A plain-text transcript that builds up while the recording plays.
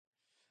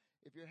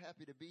If you're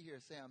happy to be here,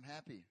 say, I'm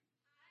happy.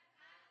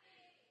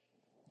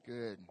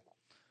 Good.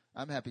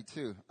 I'm happy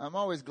too. I'm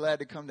always glad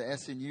to come to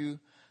SNU,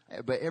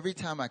 but every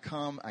time I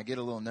come, I get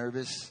a little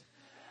nervous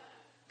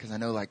because I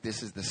know like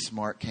this is the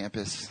smart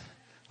campus.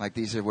 Like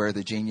these are where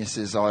the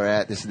geniuses are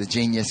at. This is the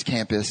genius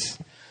campus.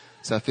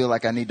 So I feel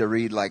like I need to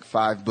read like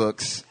 5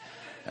 books,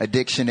 a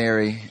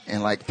dictionary,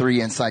 and like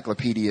 3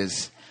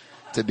 encyclopedias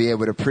to be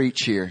able to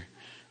preach here.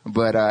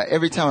 But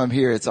every time I'm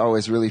here, it's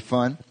always really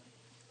fun.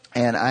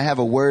 And I have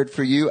a word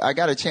for you. I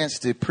got a chance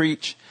to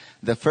preach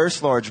the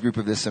first large group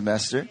of this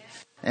semester.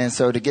 And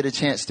so to get a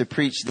chance to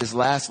preach this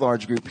last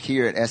large group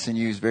here at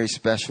SNU is very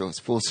special. It's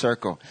full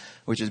circle,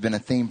 which has been a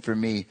theme for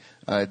me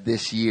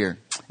this year.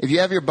 If you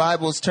have your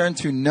Bibles, turn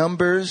to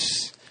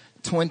Numbers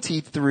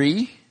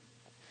 23.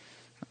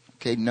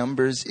 Okay,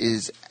 Numbers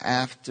is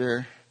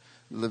after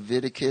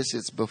Leviticus.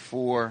 It's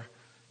before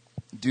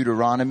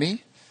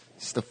Deuteronomy.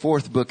 It's the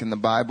 4th book in the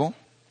Bible.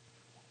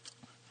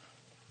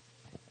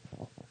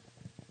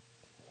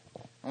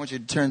 I want you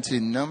to turn to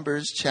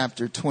Numbers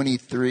chapter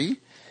 23,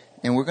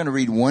 and we're going to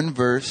read one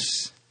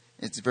verse.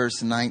 It's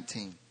verse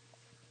 19.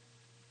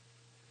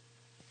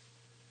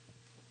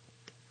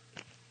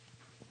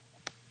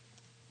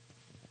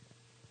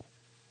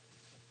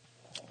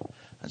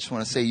 I just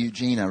want to say,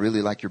 Eugene, I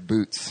really like your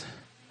boots.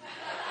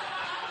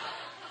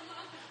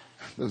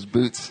 Those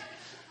boots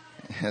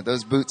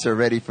are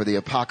ready for the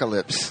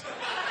apocalypse.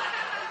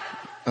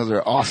 Those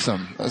are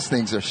awesome. Those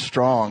things are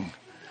strong,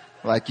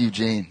 like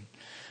Eugene.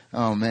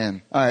 Oh,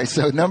 man. All right,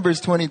 so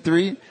Numbers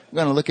 23, we're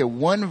going to look at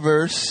one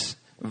verse,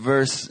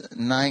 verse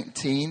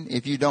 19.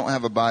 If you don't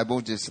have a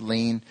Bible, just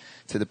lean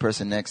to the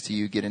person next to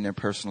you, get in their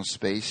personal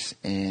space,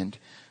 and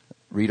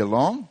read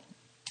along.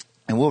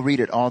 And we'll read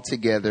it all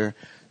together.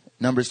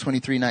 Numbers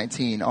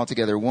 23:19, all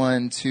together.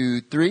 1,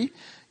 2, 3.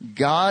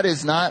 God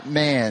is not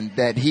man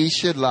that he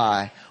should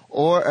lie,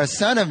 or a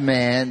son of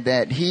man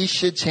that he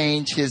should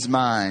change his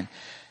mind.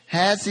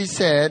 Has he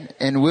said,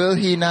 and will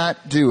he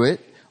not do it?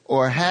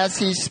 Or has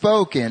he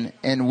spoken,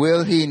 and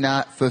will he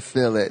not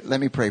fulfill it? Let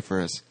me pray for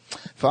us.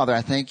 Father,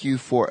 I thank you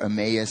for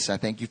Emmaus. I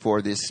thank you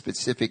for this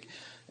specific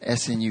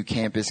SNU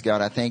campus.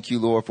 God, I thank you,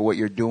 Lord, for what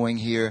you're doing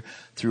here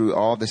through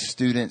all the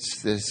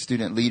students, the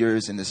student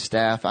leaders, and the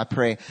staff. I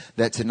pray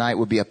that tonight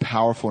would be a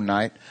powerful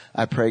night.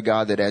 I pray,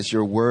 God, that as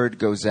your word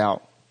goes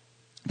out,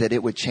 that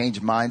it would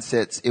change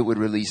mindsets. It would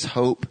release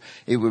hope.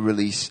 It would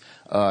release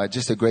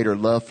just a greater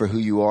love for who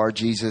you are,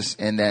 Jesus,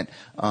 and that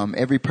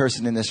every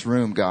person in this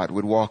room, God,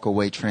 would walk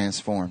away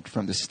transformed.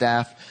 From the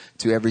staff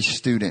to every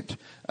student,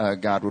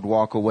 God would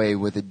walk away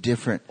with a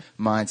different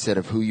mindset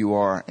of who you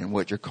are and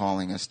what you're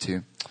calling us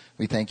to.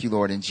 We thank you,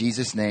 Lord. In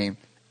Jesus' name,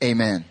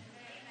 amen.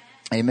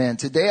 Amen.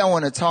 Today I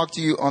want to talk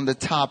to you on the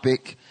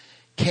topic,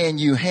 can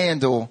you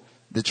handle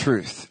the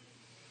truth?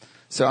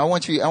 So I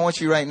want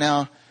you right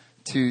now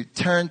to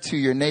turn to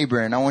your neighbor,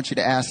 and I want you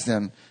to ask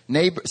them,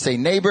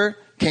 neighbor,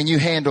 can you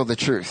handle the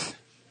truth?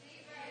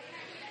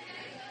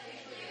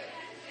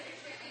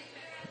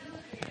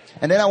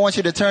 And then I want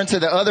you to turn to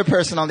the other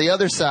person on the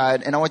other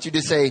side, and I want you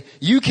to say,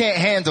 you can't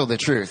handle the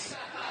truth.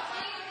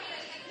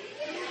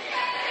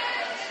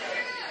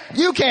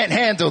 You can't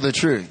handle the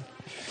truth.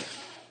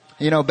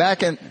 You know,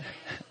 back in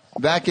the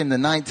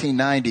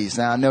 1990s,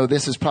 now I know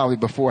this is probably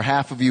before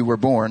half of you were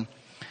born.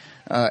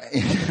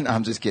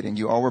 I'm just kidding.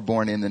 You all were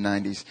born in the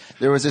 90s.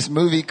 There was this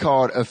movie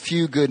called A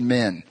Few Good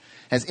Men.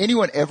 Has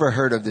anyone ever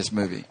heard of this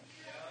movie?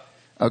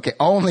 Okay,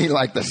 only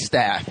like the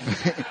staff.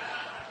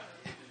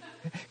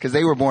 Because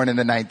they were born in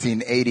the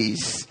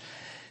 1980s.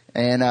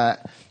 And there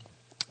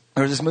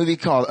was this movie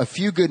called A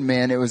Few Good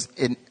Men.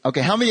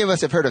 Okay, how many of us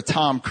have heard of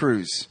Tom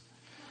Cruise?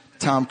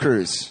 Tom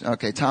Cruise.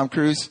 Okay, Tom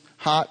Cruise.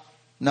 Hot?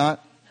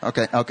 Not?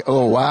 Okay.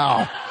 Oh,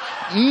 wow.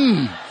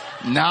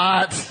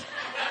 Not.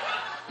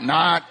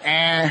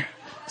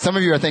 Some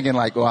of you are thinking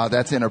like, wow,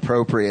 that's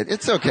inappropriate.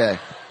 It's okay.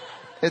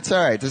 It's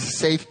all right. This is a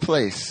safe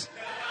place.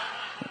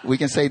 We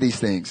can say these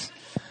things.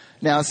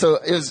 Now, so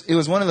it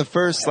was one of the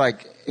first,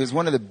 it was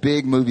one of the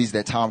big movies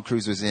that Tom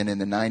Cruise was in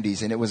the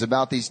 90s. And it was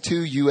about these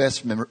 2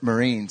 U.S.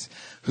 Marines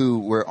who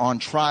were on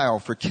trial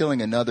for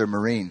killing another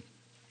Marine.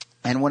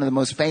 And one of the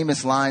most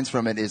famous lines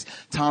from it is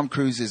Tom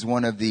Cruise is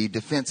one of the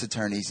defense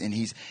attorneys, and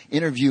he's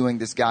interviewing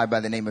this guy by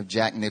the name of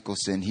Jack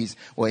Nicholson. He's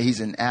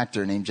an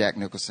actor named Jack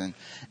Nicholson.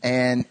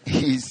 And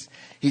he's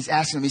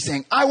asking him, he's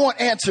saying, I want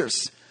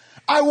answers.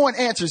 I want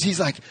answers. He's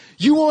like,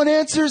 you want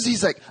answers?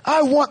 He's like,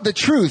 I want the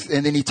truth.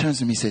 And then he turns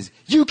to him, he says,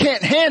 you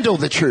can't handle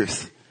the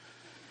truth.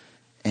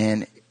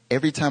 And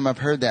every time I've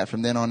heard that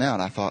from then on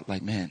out, I thought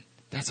like, man,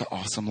 that's an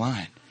awesome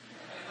line.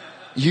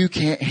 You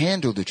can't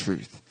handle the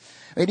truth.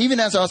 And even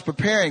as I was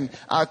preparing,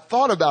 I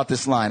thought about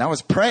this line. I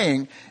was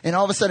praying, and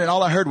all of a sudden,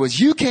 all I heard was,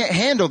 you can't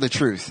handle the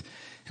truth.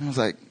 And I was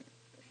like,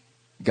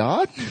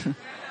 God?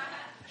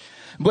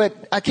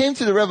 But I came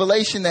to the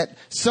revelation that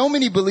so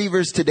many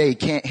believers today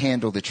can't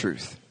handle the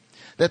truth.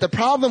 That the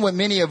problem with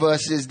many of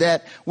us is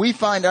that we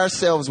find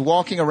ourselves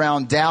walking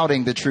around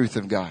doubting the truth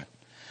of God.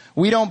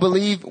 We don't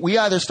believe, we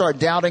either start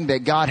doubting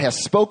that God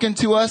has spoken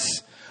to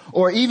us,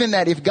 or even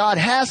that if God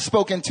has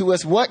spoken to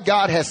us, what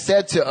God has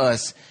said to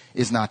us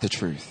is not the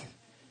truth.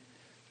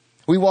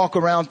 We walk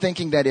around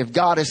thinking that if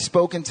God has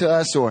spoken to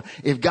us or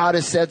if God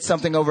has said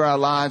something over our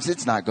lives,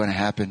 it's not going to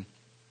happen.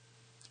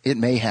 It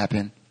may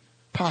happen,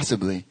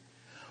 possibly.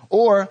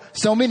 Or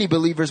so many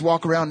believers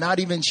walk around not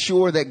even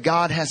sure that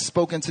God has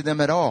spoken to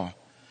them at all.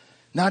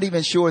 Not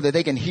even sure that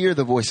they can hear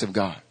the voice of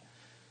God.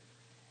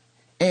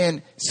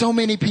 And so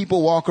many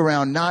people walk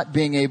around not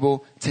being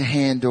able to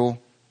handle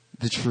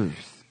the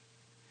truth.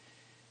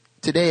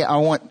 Today,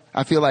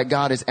 I feel like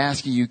God is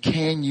asking you,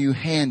 can you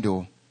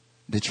handle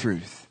the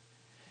truth?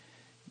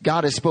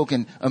 God has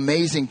spoken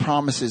amazing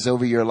promises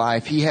over your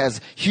life. He has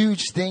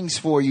huge things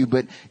for you,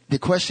 but the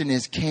question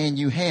is, can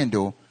you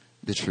handle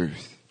the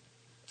truth?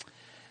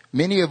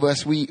 Many of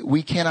us,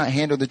 we cannot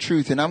handle the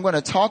truth. And I'm going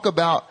to talk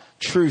about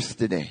truth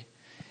today.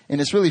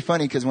 And it's really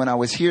funny because when I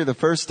was here the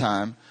first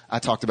time, I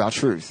talked about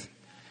truth.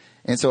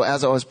 And so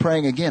as I was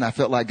praying again, I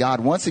felt like God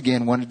once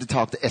again wanted to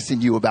talk to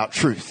SNU about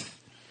truth.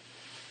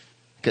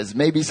 Because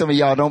maybe some of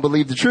y'all don't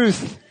believe the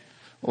truth,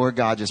 or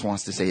God just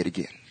wants to say it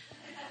again.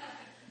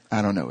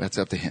 I don't know. That's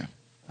up to him.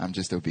 I'm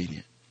just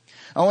obedient.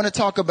 I want to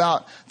talk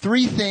about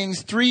three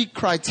things, three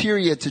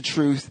criteria to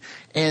truth,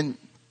 and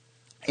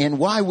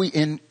why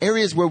in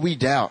areas where we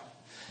doubt.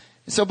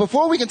 So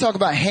before we can talk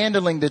about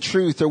handling the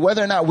truth or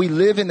whether or not we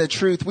live in the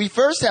truth, we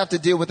first have to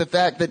deal with the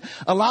fact that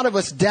a lot of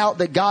us doubt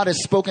that God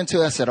has spoken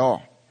to us at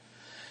all.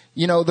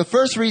 You know, the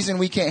first reason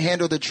we can't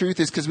handle the truth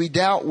is because we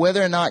doubt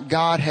whether or not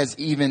God has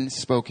even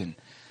spoken.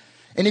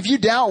 And if you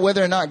doubt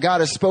whether or not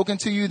God has spoken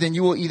to you, then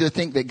you will either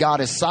think that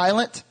God is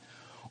silent,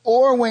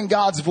 or when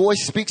God's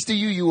voice speaks to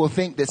you, you will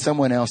think that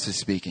someone else is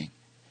speaking.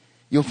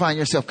 You'll find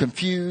yourself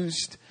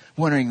confused,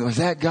 wondering, is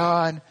that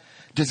God?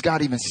 Does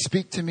God even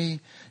speak to me?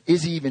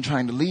 Is he even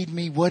trying to lead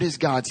me? What is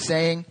God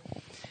saying?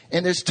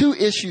 And there's two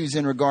issues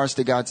in regards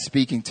to God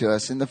speaking to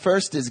us. And the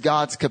first is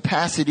God's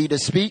capacity to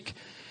speak.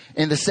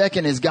 And the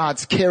second is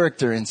God's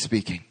character in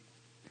speaking.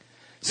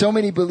 So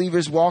many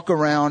believers walk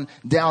around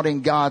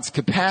doubting God's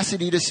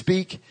capacity to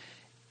speak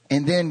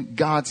and then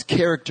God's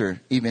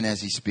character even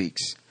as he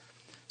speaks.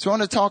 So I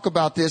want to talk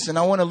about this, and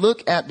I want to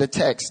look at the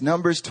text,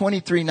 Numbers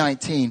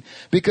 23:19,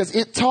 because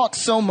it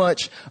talks so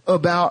much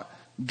about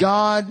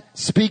God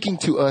speaking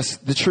to us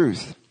the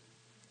truth.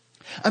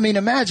 I mean,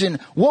 imagine,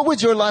 what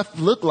would your life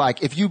look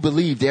like if you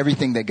believed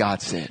everything that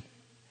God said?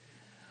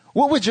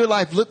 What would your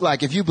life look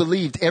like if you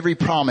believed every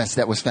promise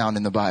that was found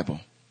in the Bible?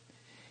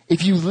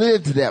 If you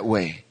lived that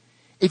way?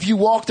 If you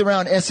walked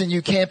around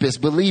SNU campus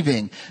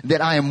believing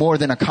that I am more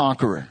than a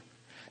conqueror,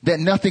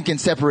 that nothing can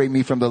separate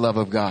me from the love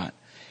of God?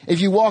 If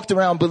you walked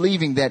around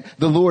believing that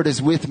the Lord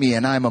is with me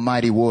and I'm a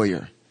mighty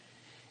warrior?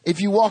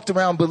 If you walked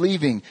around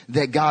believing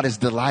that God is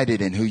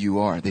delighted in who you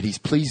are, that he's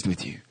pleased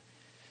with you?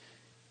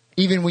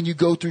 Even when you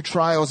go through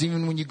trials,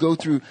 even when you go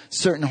through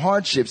certain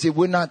hardships, it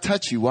would not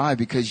touch you. Why?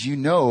 Because you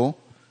know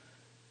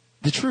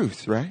the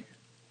truth, right?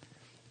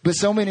 But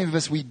so many of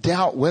us, we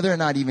doubt whether or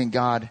not even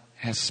God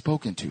has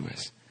spoken to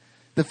us.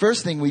 The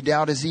first thing we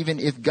doubt is even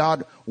if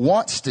God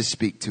wants to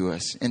speak to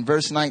us. In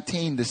verse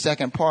 19, the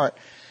second part,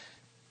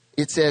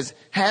 it says,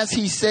 has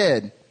he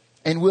said,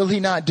 and will he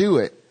not do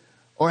it?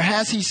 Or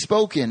has he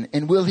spoken,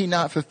 and will he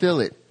not fulfill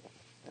it?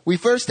 We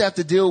first have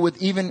to deal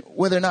with even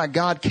whether or not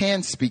God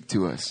can speak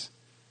to us.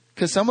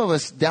 Because some of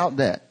us doubt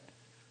that.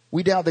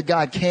 We doubt that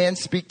God can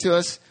speak to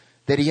us,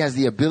 that he has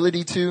the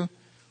ability to,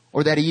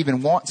 or that he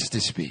even wants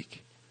to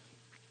speak.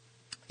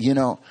 You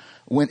know,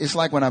 it's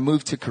like when I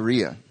moved to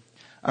Korea.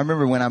 I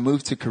remember when I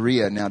moved to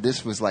Korea. Now,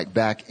 this was like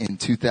back in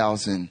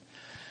 2000.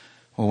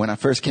 Well, when I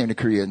first came to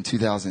Korea in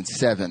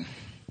 2007.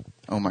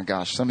 Oh my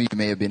gosh, some of you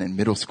may have been in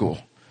middle school.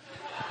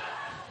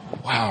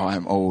 Wow,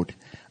 I'm old.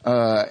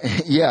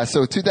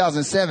 So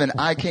 2007,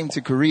 I came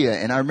to Korea,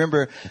 and I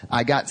remember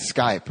I got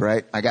Skype,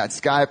 right? I got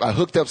Skype. I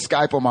hooked up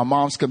Skype on my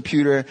mom's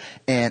computer,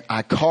 and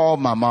I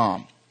called my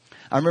mom.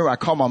 I remember I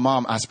called my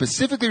mom. I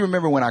specifically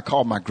remember when I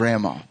called my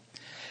grandma.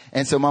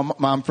 And so my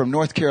mom from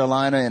North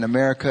Carolina in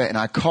America, and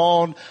I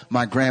called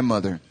my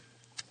grandmother.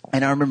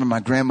 And I remember my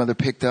grandmother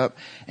picked up,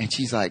 and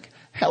she's like,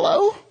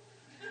 hello?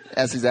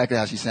 That's exactly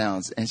how she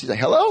sounds. And she's like,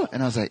 hello?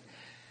 And I was like,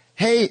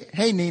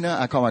 hey, Nina.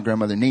 I call my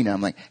grandmother Nina.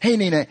 I'm like, hey,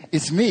 Nina,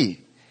 it's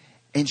me.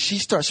 And she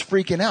starts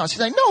freaking out. She's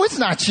like, no, it's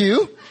not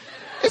you.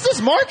 Is this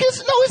Marcus?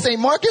 No, this ain't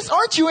Marcus.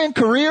 Aren't you in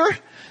career?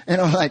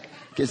 And I'm like,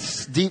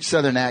 it's deep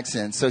Southern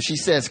accent. So she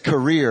says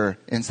career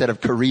instead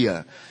of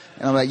Korea.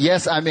 And I'm like,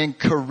 yes, I'm in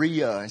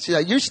Korea. And she's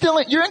like,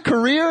 you're in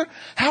Korea?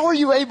 How are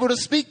you able to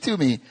speak to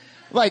me?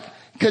 Like,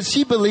 cause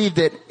she believed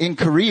that in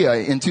Korea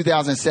in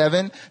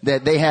 2007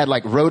 that they had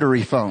like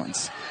rotary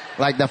phones.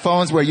 Like the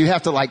phones where you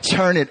have to like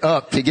turn it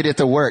up to get it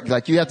to work.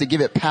 Like you have to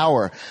give it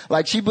power.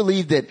 Like she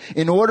believed that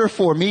in order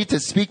for me to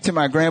speak to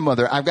my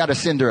grandmother, I've got to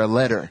send her a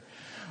letter.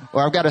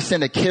 Or I've got to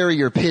send a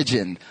carrier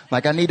pigeon.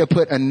 Like I need to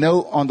put a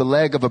note on the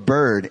leg of a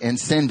bird and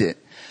send it.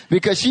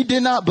 Because she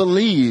did not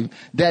believe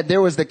that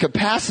there was the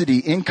capacity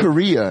in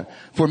Korea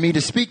for me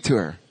to speak to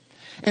her.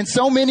 And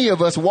so many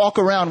of us walk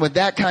around with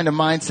that kind of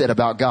mindset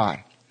about God.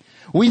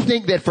 We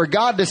think that for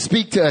God to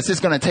speak to us, it's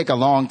going to take a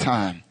long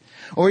time.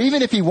 Or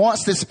even if he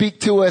wants to speak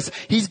to us,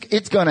 he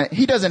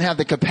doesn't have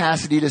the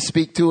capacity to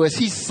speak to us.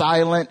 He's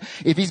silent.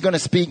 If he's going to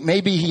speak,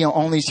 maybe he'll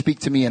only speak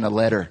to me in a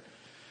letter,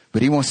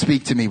 but he won't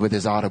speak to me with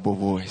his audible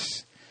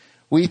voice.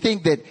 We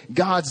think that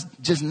God's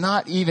just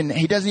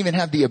he doesn't even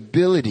have the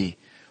ability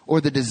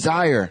or the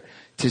desire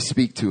to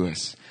speak to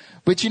us.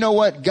 But you know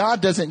what?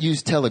 God doesn't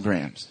use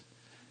telegrams.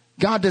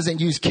 God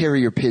doesn't use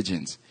carrier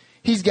pigeons.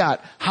 He's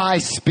got high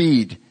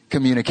speed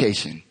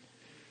communication.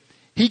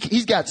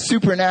 He's got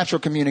supernatural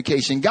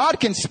communication. God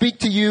can speak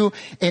to you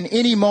in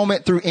any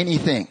moment through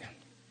anything.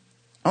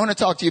 I want to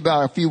talk to you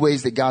about a few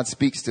ways that God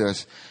speaks to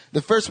us.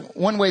 The first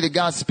one way that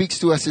God speaks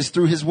to us is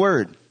through his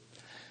word.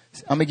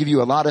 I'm going to give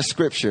you a lot of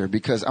scripture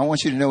because I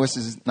want you to know this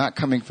is not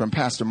coming from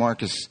Pastor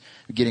Marcus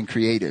getting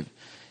creative.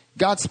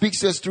 God speaks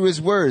to us through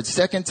his word.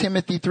 2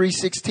 Timothy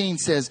 3:16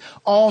 says,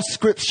 all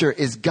scripture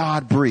is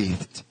God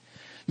breathed.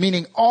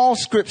 Meaning all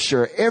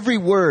scripture, every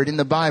word in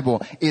the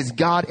Bible is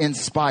God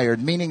inspired,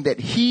 meaning that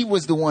he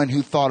was the one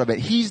who thought of it.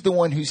 He's the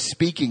one who's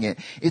speaking it.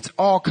 It's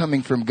all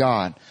coming from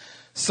God.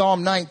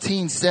 Psalm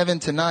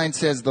 19:7-9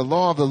 says, the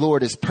law of the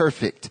Lord is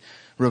perfect,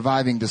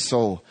 reviving the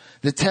soul.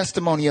 The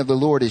testimony of the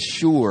Lord is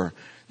sure.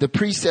 The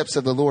precepts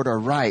of the Lord are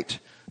right.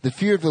 The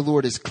fear of the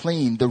Lord is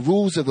clean. The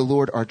rules of the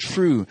Lord are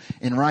true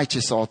and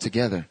righteous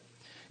altogether.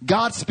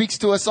 God speaks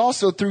to us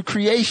also through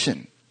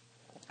creation.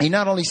 He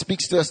not only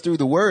speaks to us through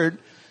the word.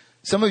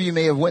 Some of you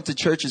may have went to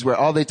churches where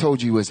all they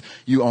told you was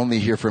you only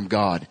hear from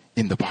God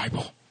in the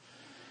Bible.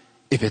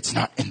 If it's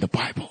not in the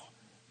Bible,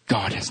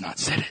 God has not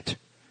said it.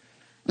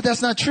 But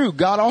that's not true.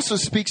 God also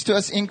speaks to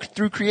us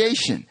through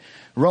creation.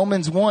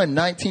 Romans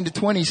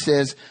 1:19-20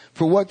 says,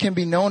 for what can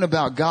be known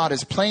about God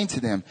is plain to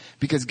them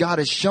because God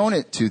has shown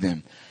it to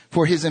them.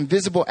 For his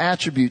invisible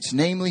attributes,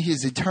 namely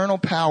his eternal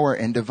power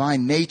and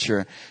divine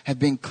nature, have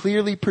been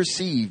clearly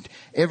perceived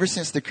ever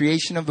since the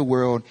creation of the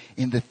world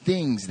in the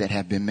things that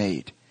have been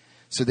made.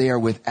 So they are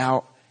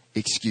without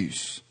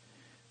excuse.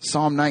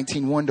 Psalm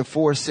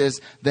 19:1-4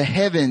 says, the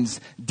heavens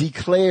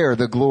declare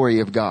the glory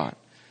of God.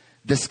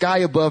 The sky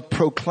above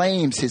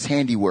proclaims his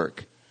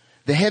handiwork.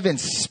 The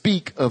heavens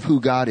speak of who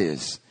God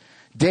is.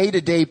 Day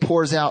to day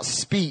pours out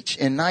speech,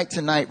 and night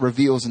to night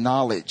reveals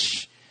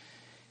knowledge.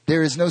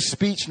 There is no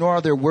speech, nor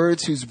are there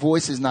words whose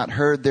voice is not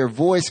heard. Their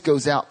voice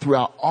goes out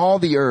throughout all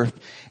the earth,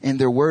 and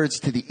their words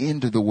to the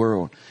end of the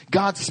world.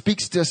 God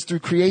speaks to us through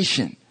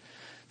creation.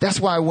 That's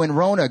why when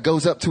Rona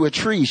goes up to a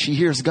tree, she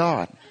hears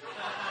God.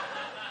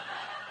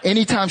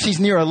 Anytime she's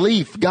near a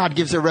leaf, God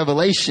gives her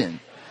revelation.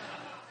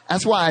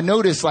 That's why I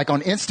notice, like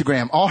on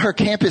Instagram, all her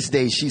campus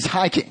days, she's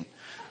hiking.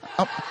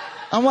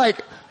 I'm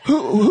like,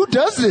 who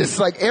does this?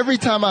 Like every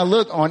time I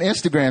look on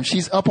Instagram,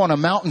 she's up on a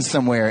mountain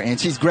somewhere and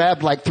she's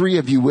grabbed like 3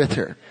 of you with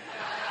her.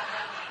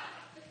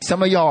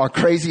 Some of y'all are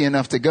crazy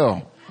enough to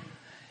go.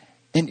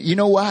 And you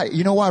know why?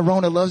 You know why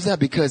Rona loves that?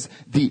 Because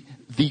the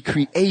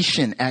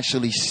creation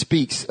actually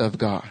speaks of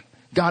God.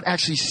 God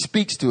actually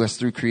speaks to us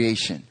through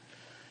creation.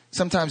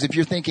 Sometimes if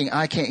you're thinking,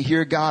 I can't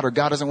hear God or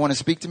God doesn't want to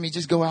speak to me,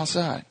 just go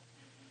outside.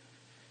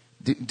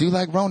 Do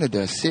like Rona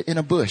does. Sit in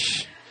a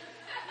bush.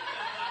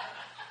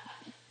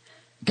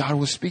 God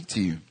will speak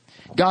to you.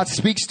 God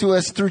speaks to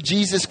us through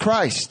Jesus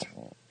Christ.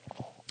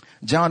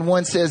 John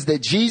 1 says that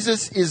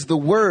Jesus is the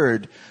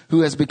Word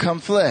who has become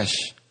flesh.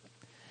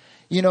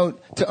 You know,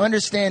 to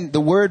understand the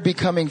Word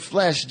becoming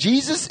flesh,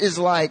 Jesus is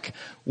like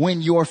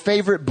when your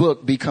favorite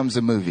book becomes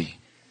a movie.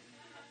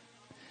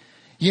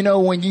 You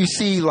know, when you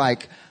see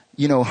like,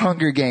 you know,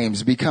 Hunger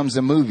Games becomes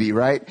a movie,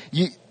 right?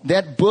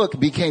 That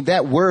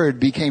word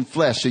became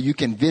flesh so you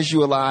can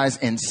visualize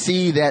and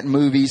see that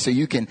movie so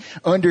you can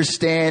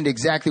understand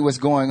exactly what's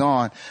going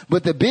on.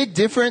 But the big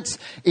difference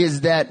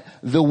is that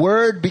the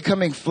word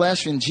becoming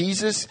flesh in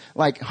Jesus,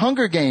 like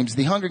Hunger Games,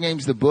 the Hunger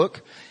Games, the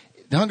book,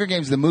 the Hunger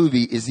Games, the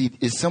movie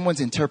is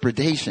someone's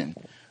interpretation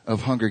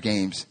of Hunger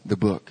Games, the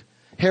book.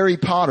 Harry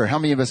Potter. How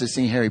many of us have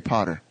seen Harry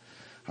Potter?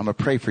 I'm going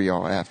to pray for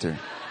y'all after.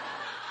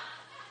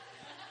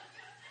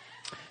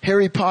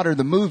 Harry Potter,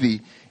 the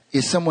movie,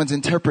 is someone's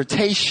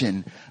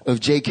interpretation of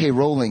J.K.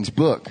 Rowling's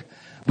book.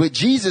 But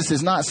Jesus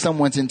is not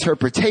someone's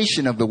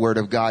interpretation of the Word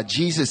of God.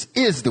 Jesus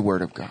is the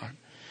Word of God.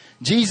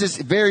 Jesus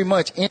very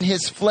much in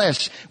his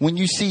flesh, when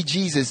you see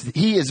Jesus,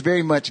 he is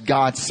very much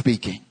God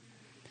speaking.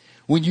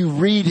 When you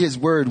read his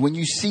word, when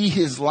you see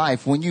his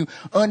life, when you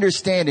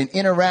understand and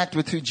interact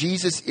with who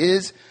Jesus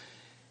is,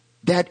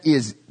 that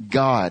is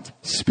God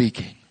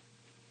speaking.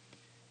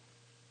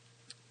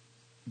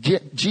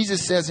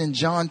 Jesus says in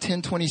John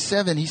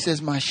 10:27, he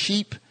says, my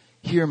sheep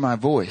hear my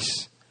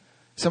voice.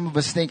 Some of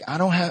us think, I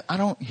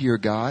don't hear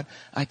God.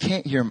 I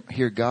can't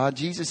hear God.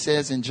 Jesus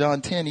says in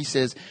John 10, he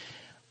says,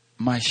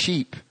 my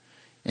sheep.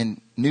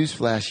 And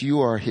newsflash,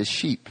 you are his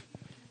sheep.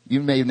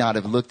 You may not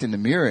have looked in the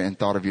mirror and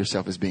thought of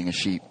yourself as being a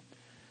sheep.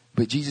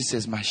 But Jesus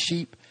says, my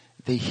sheep,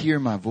 they hear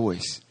my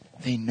voice.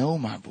 They know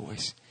my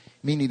voice.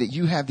 Meaning that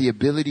you have the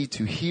ability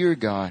to hear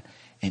God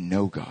and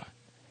know God.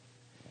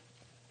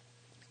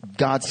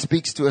 God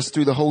speaks to us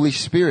through the Holy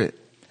Spirit.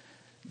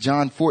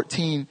 John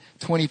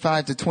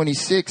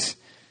 14:25-26,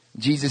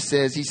 Jesus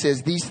says, he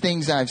says, these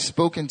things I've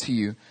spoken to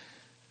you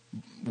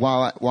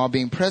while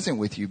being present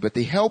with you. But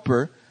the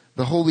Helper,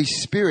 the Holy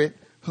Spirit,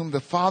 whom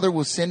the Father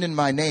will send in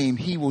my name,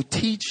 he will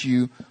teach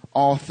you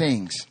all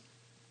things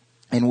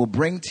and will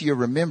bring to your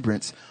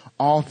remembrance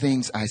all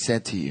things I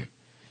said to you.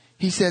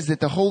 He says that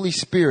the Holy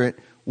Spirit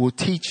will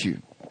teach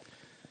you.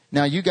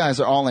 Now, you guys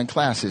are all in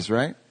classes,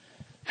 right?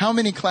 How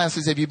many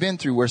classes have you been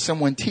through where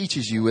someone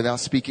teaches you without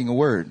speaking a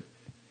word?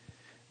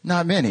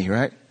 Not many,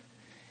 right?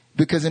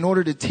 Because in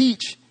order to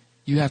teach,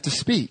 you have to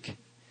speak.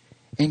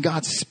 And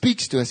God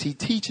speaks to us. He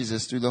teaches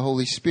us through the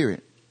Holy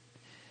Spirit.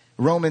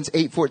 Romans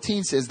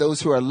 8:14 says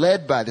those who are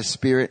led by the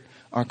Spirit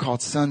are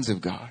called sons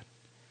of God.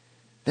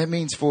 That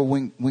means for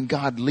when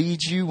God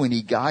leads you, when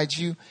he guides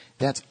you,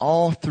 that's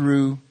all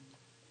through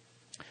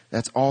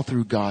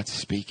God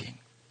speaking.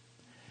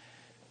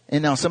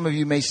 And now some of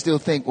you may still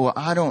think, well,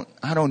 I don't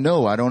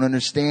know. I don't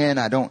understand.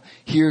 I don't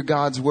hear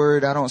God's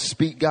word. I don't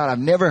speak God. I've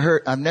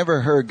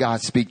never heard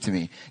God speak to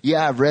me.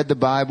 Yeah, I've read the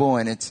Bible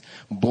and it's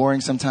boring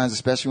sometimes,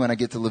 especially when I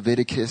get to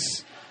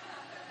Leviticus.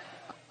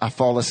 I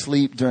fall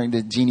asleep during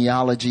the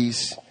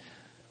genealogies,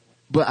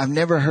 but I've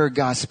never heard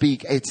God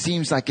speak. It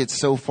seems like it's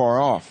so far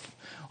off.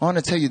 I want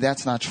to tell you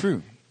that's not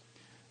true.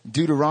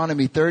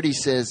 Deuteronomy 30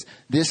 says,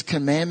 this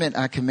commandment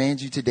I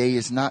command you today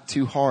is not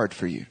too hard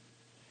for you.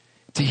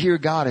 To hear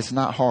God is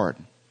not hard.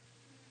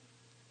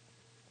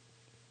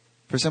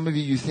 For some of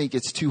you, you think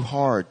it's too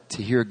hard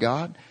to hear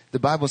God. The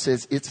Bible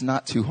says it's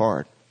not too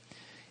hard.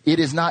 It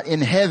is not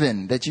in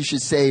heaven that you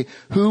should say,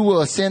 who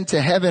will ascend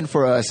to heaven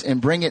for us and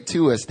bring it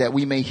to us that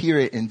we may hear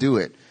it and do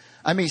it.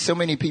 I meet so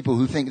many people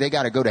who think they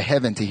got to go to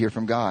heaven to hear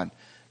from God.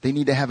 They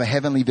need to have a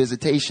heavenly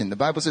visitation. The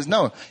Bible says,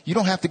 no, you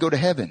don't have to go to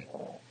heaven.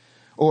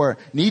 Or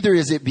neither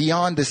is it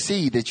beyond the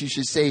sea that you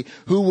should say,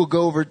 who will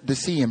go over the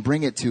sea and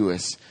bring it to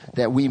us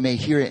that we may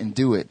hear it and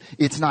do it.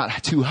 It's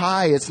not too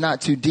high. It's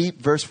not too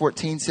deep. Verse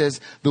 14 says,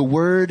 the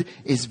word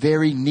is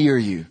very near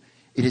you.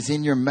 It is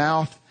in your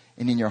mouth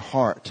and in your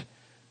heart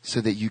so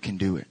that you can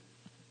do it.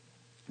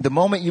 The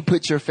moment you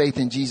put your faith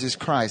in Jesus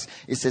Christ,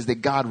 it says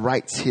that God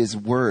writes his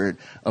word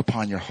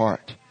upon your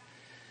heart.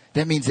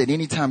 That means that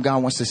anytime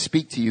God wants to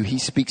speak to you, he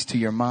speaks to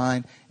your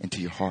mind and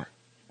to your heart.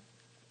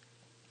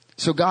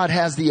 So God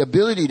has the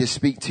ability to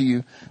speak to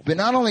you, but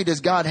not only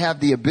does God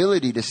have the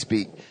ability to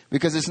speak,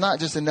 because it's not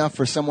just enough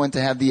for someone to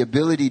have the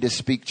ability to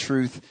speak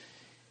truth,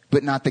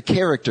 but not the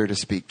character to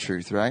speak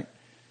truth, right?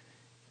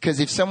 Because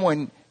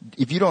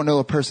if you don't know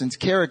a person's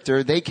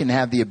character, they can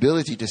have the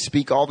ability to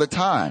speak all the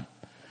time.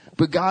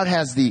 But God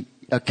has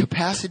a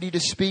capacity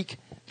to speak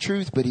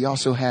truth, but he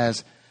also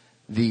has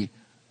the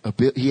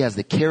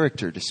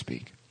character to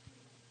speak.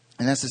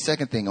 And that's the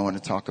second thing I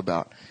want to talk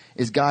about,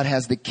 is God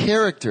has the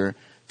character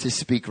to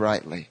speak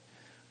rightly.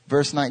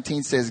 Verse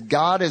 19 says,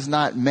 God is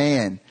not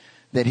man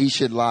that he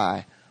should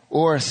lie,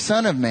 or a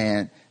son of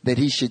man that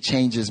he should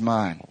change his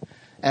mind.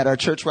 At our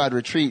church-wide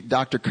retreat,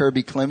 Dr.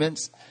 Kirby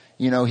Clements,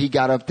 he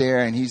got up there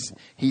and he's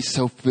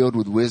so filled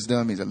with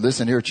wisdom. He said,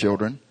 listen here,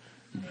 children.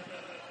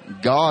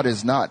 God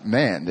is not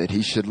man that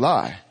he should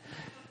lie.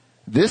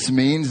 This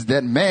means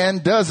that man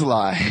does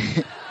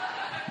lie.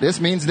 This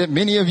means that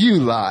many of you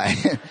lie.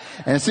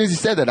 And as soon as he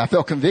said that, I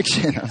felt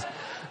conviction.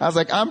 I was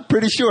like, I'm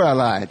pretty sure I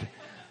lied.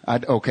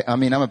 I'm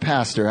a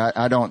pastor.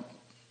 I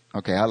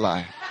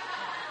lie.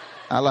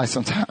 I lie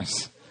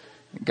sometimes.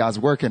 God's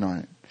working on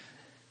it.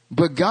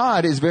 But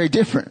God is very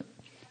different.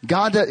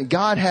 God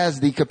has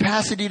the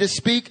capacity to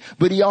speak,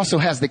 but he also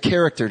has the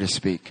character to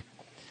speak.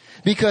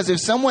 Because if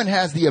someone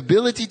has the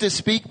ability to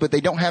speak, but they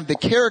don't have the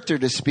character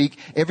to speak,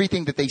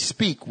 everything that they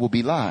speak will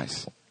be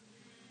lies.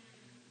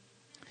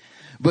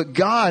 But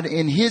God,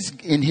 in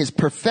his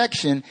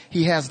perfection,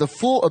 he has the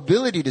full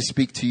ability to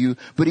speak to you,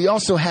 but he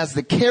also has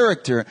the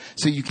character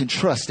so you can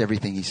trust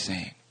everything he's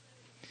saying.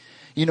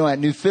 At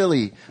New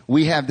Philly,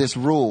 we have this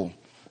rule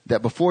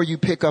that before you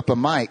pick up a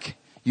mic,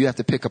 you have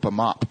to pick up a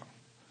mop.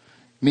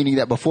 Meaning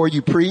that before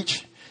you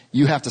preach,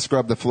 you have to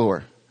scrub the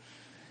floor.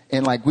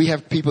 And we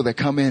have people that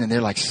come in and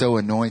they're so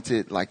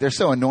anointed. They're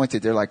so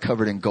anointed, they're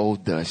covered in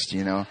gold dust,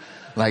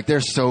 they're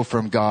so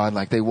from God.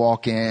 They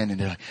walk in and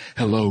they're like,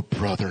 hello,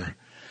 brother.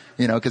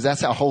 Because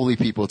that's how holy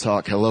people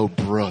talk. Hello,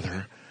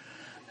 brother.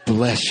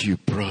 Bless you,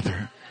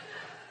 brother.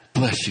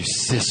 Bless you,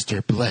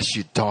 sister. Bless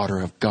you, daughter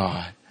of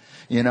God.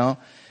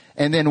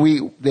 And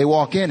then they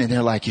walk in and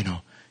they're like,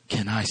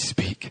 can I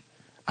speak?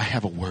 I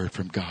have a word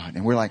from God.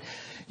 And we're like,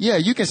 yeah,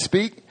 you can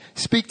speak.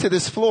 Speak to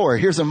this floor.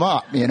 Here's a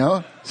mop,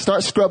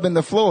 Start scrubbing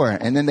the floor.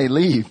 And then they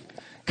leave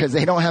because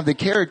they don't have the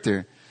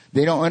character.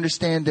 They don't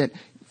understand that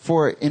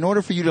in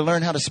order for you to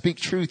learn how to speak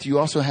truth, you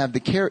also have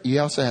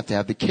to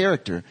have the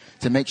character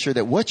to make sure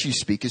that what you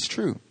speak is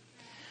true.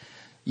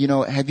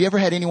 Have you ever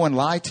had anyone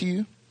lie to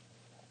you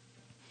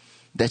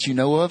that you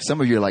know of? Some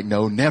of you are like,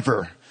 no,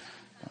 never.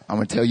 I'm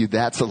going to tell you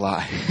that's a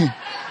lie.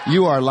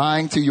 You are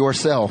lying to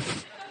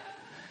yourself.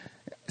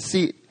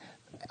 See,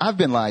 I've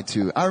been lied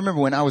to. I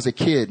remember when I was a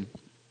kid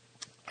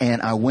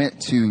and I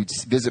went to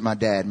visit my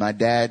dad.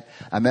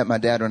 I met my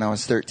dad when I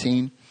was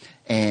 13,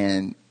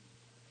 and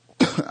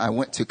I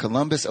went to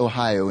Columbus,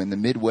 Ohio, in the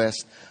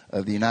Midwest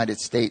of the United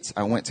States.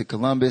 I went to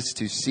Columbus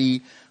to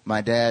see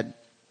my dad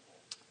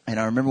And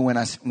I remember when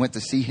I went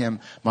to see him,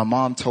 my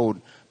mom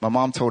told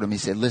him, he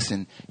said,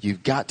 listen,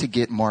 you've got to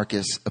get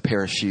Marcus a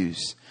pair of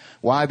shoes.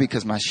 Why?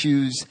 Because my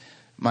shoes,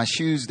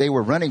 they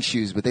were running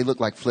shoes, but they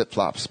looked like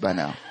flip-flops by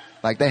now.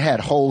 Like they had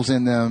holes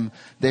in them.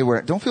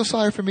 Don't feel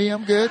sorry for me.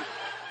 I'm good.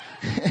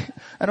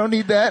 I don't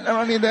need that.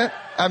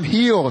 I'm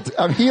healed.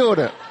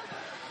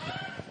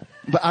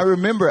 But I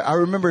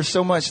remember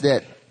so much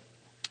that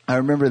I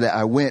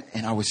went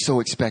and I was so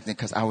expectant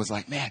because I was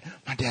like, man,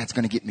 my dad's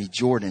going to get me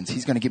Jordans.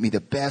 He's going to get me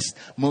the best,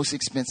 most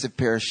expensive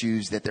pair of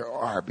shoes that there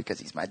are because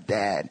he's my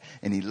dad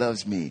and he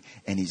loves me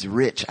and he's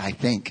rich, I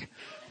think,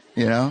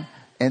 you know?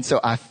 And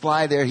so I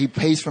fly there. He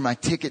pays for my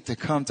ticket to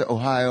come to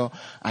Ohio.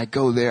 I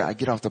go there. I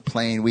get off the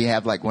plane. We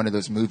have like one of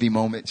those movie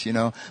moments, you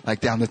know, like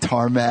down the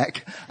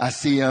tarmac. I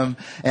see him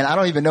and I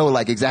don't even know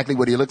like exactly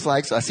what he looks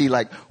like. So I see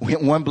like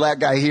one black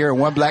guy here and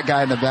one black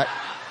guy in the back.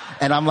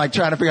 And I'm like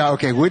trying to figure out,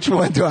 okay, which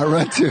one do I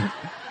run to?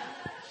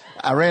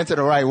 I ran to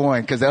the right one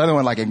because the other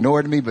one like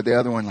ignored me, but the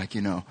other one like,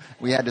 you know,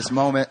 we had this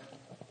moment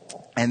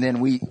and then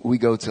we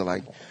go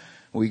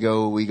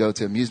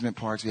to amusement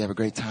parks. We have a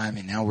great time.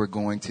 And now we're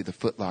going to the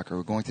Foot Locker.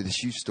 We're going to the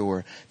shoe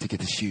store to get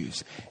the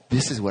shoes.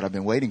 This is what I've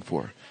been waiting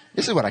for.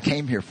 This is what I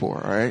came here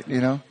for. All right.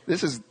 You know,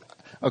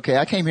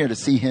 I came here to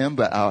see him,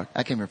 but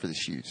I came here for the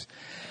shoes.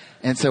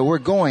 And so we're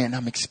going and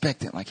I'm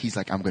expectant. Like he's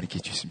like, I'm going to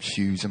get you some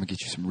shoes. I'm going to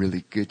get you some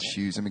really good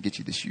shoes. I'm going to get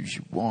you the shoes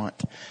you want.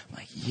 I'm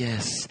like,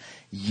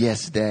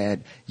 yes,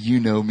 Dad. You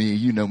know me.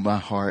 You know my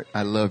heart.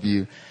 I love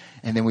you.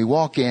 And then we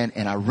walk in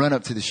and I run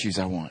up to the shoes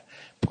I want.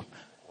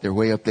 They're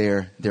way up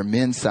there. They're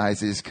men's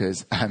sizes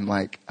because I'm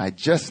like, I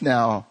just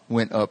now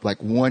went up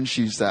like one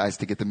shoe size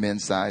to get the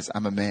men's size.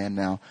 I'm a man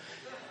now.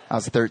 I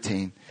was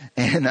 13.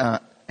 And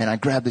I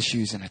grab the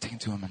shoes and I take them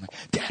to him. I'm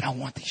like, Dad, I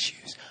want these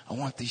shoes. I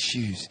want these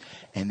shoes.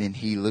 And then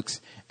he looks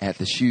at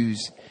the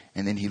shoes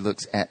and then he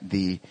looks at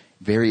the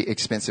very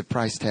expensive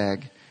price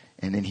tag.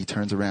 And then he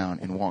turns around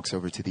and walks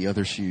over to the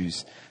other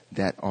shoes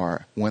that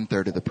are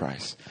 1/3 of the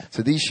price.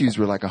 So these shoes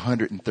were like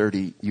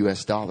 $130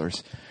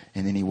 US.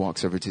 And then he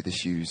walks over to the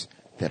shoes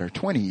that are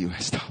 $20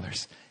 US.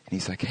 And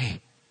he's like,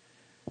 hey,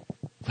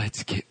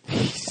 let's get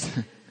these.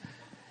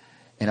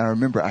 And I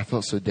remember I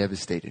felt so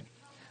devastated.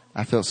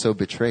 I felt so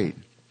betrayed.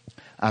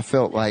 I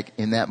felt like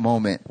in that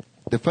moment,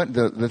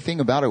 the thing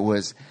about it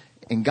was,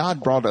 and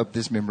God brought up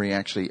this memory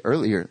actually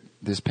earlier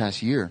this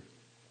past year.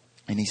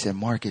 And he said,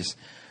 Marcus,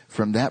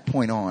 from that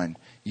point on,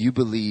 you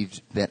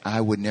believed that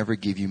I would never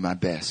give you my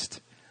best.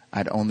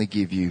 I'd only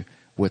give you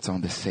what's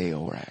on the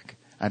sale rack.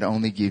 I'd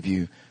only give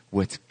you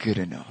what's good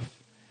enough.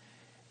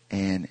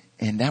 And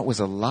that was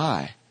a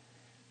lie.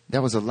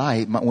 That was a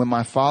lie. When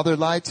my father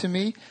lied to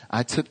me,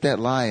 I took that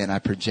lie and I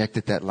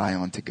projected that lie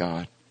onto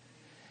God.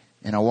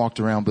 And I walked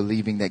around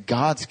believing that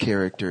God's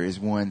character is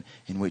one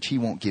in which he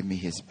won't give me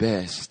his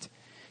best.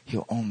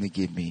 He'll only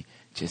give me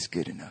just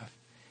good enough.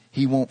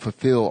 He won't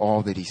fulfill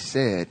all that he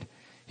said.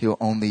 He'll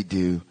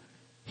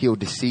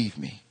deceive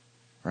me,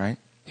 right?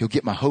 He'll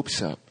get my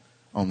hopes up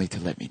only to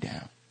let me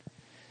down.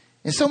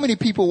 And so many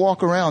people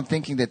walk around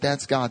thinking that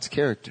that's God's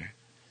character.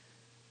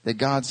 That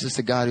God's just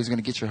a God who's going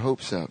to get your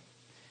hopes up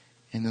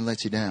and then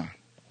let you down.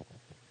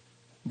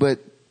 But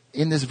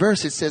in this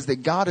verse, it says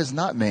that God is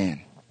not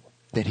man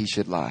that he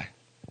should lie.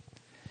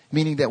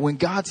 Meaning that when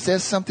God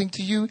says something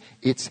to you,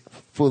 it's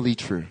fully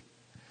true.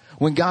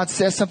 When God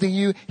says something to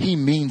you, he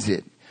means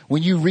it.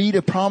 When you read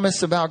a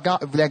promise about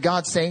God, that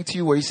God's saying to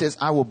you where he says,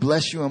 I will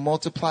bless you and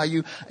multiply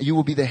you. You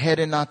will be the head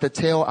and not the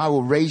tail. I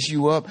will raise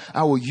you up.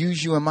 I will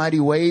use you in mighty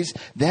ways.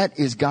 That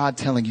is God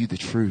telling you the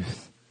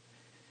truth.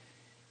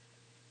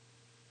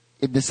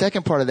 The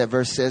second part of that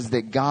verse says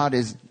that God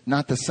is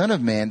not the son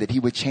of man that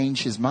he would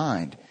change his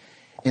mind.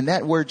 And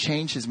that word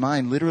change his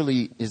mind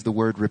literally is the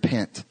word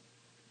repent.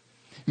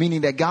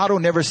 Meaning that God will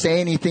never say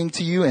anything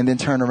to you and then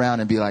turn around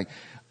and be like,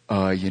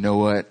 you know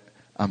what?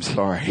 I'm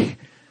sorry.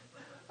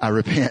 I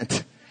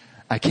repent.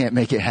 I can't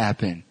make it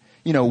happen.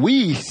 You know,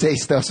 we say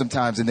stuff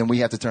sometimes and then we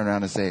have to turn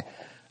around and say,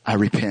 I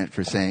repent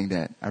for saying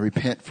that. I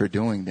repent for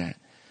doing that.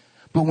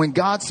 But when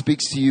God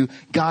speaks to you,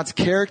 God's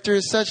character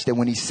is such that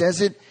when he says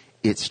it,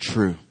 it's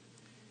true.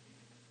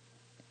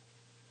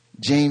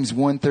 James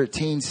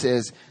 1:13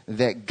 says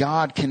that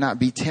God cannot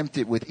be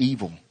tempted with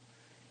evil.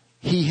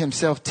 He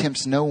himself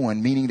tempts no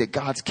one, meaning that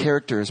God's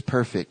character is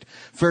perfect.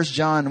 1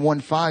 John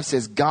 1:5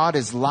 says God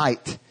is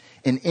light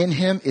and in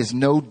him is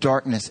no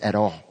darkness at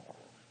all.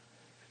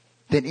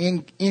 That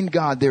in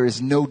God there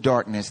is no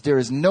darkness. There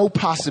is no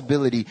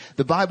possibility.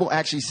 The Bible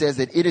actually says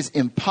that it is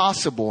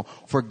impossible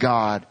for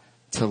God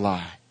to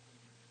lie.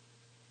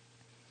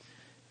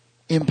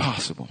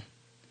 Impossible.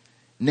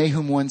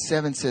 Nahum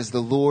 1:7 says the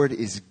Lord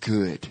is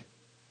good.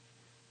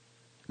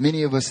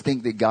 Many of us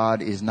think that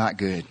God is not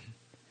good.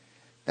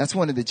 That's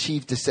one of the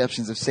chief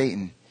deceptions of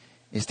Satan,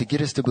 is to get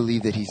us to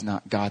believe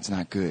that God's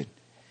not good.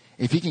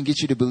 If he can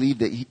get you to believe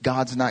that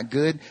God's not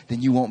good,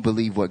 then you won't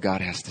believe what God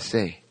has to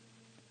say.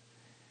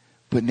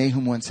 But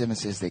Nahum 1:7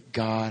 says that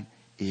God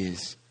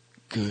is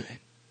good.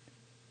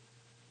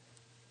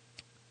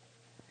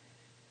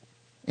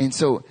 And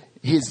so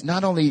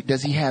not only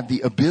does he have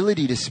the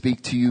ability to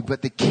speak to you,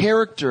 but the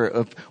character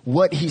of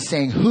what he's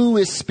saying, who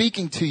is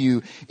speaking to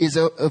you, is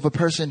of a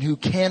person who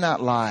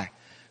cannot lie,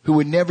 who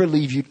would never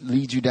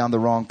lead you down the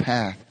wrong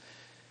path,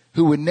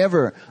 who would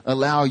never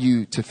allow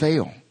you to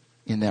fail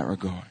in that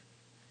regard.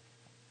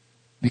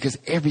 Because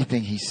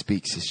everything he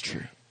speaks is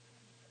true.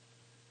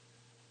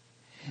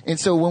 And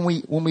so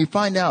when we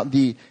find out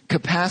the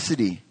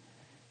capacity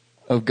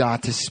of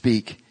God to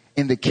speak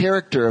and the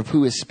character of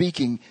who is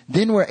speaking,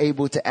 then we're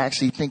able to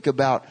actually think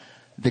about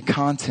the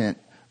content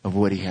of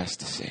what he has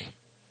to say.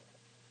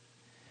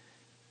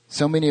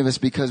 So many of us,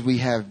 because we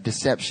have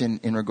deception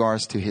in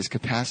regards to his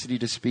capacity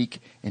to speak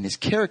and his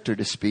character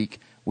to speak,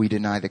 we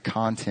deny the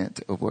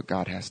content of what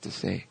God has to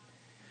say.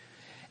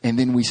 And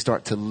then we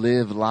start to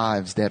live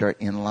lives that are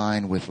in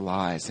line with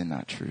lies and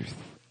not truth.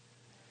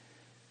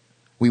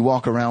 We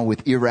walk around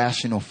with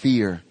irrational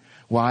fear.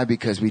 Why?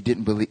 Because we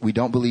don't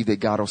believe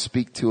that God will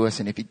speak to us.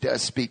 And if he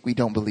does speak, we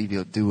don't believe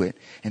he'll do it.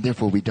 And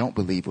therefore we don't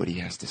believe what he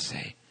has to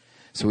say.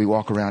 So we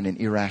walk around in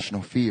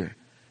irrational fear.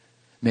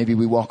 Maybe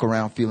we walk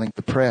around feeling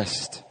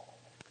depressed.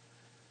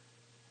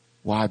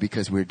 Why?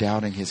 Because we're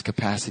doubting his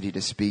capacity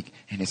to speak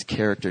and his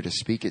character to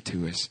speak it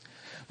to us.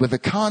 But the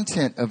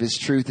content of his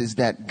truth is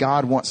that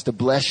God wants to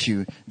bless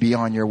you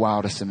beyond your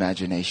wildest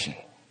imagination.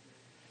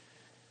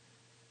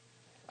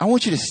 I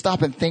want you to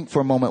stop and think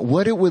for a moment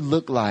what it would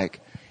look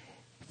like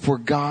for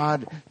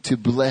God to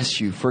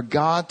bless you, for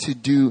God to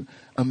do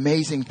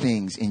amazing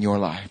things in your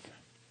life.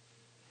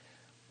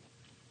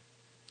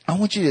 I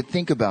want you to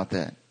think about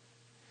that.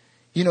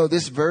 You know,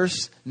 this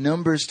verse,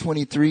 Numbers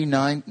 23,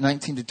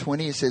 19 to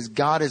 20, it says,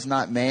 God is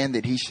not man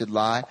that he should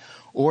lie,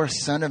 or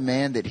son of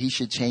man that he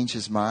should change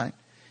his mind.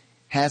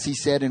 Has he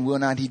said and will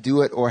not he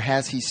do it? Or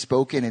has he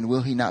spoken and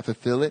will he not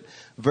fulfill it?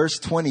 Verse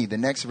 20, the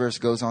next verse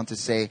goes on to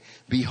say,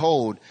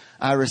 behold,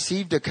 I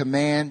received a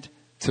command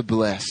to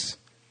bless.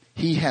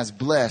 He has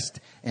blessed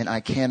and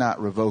I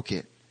cannot revoke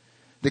it.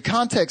 The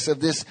context of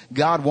this,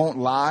 God won't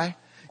lie.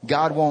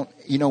 God won't,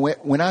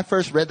 when I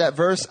first read that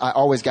verse, I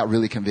always got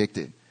really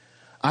convicted.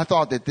 I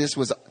thought that this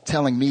was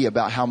telling me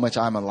about how much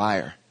I'm a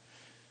liar.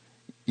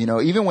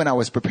 Even when I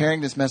was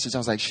preparing this message, I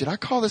was like, should I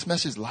call this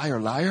message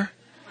liar, liar?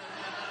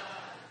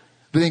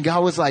 But then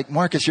God was like,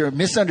 Marcus, you're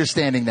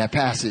misunderstanding that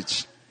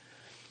passage.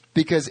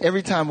 Because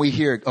every time we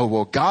hear, oh,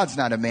 well, God's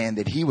not a man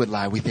that he would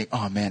lie, we think,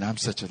 oh, man, I'm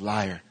such a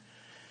liar.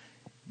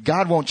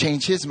 God won't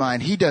change his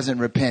mind. He doesn't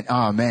repent.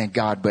 Oh, man,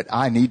 God, but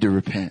I need to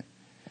repent.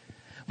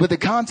 But the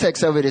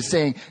context of it is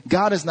saying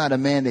God is not a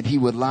man that he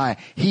would lie.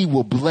 He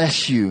will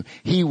bless you.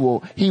 He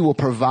will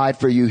provide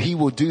for you. He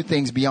will do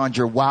things beyond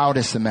your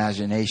wildest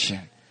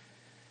imagination.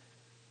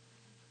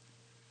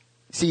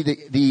 See,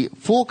 the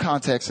full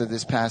context of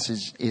this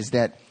passage is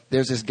that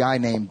there's this guy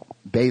named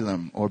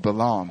Balaam or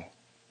Balaam,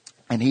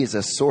 and he is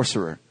a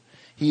sorcerer.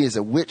 He is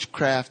a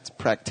witchcraft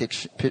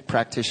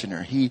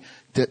practitioner. He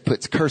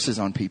puts curses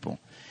on people.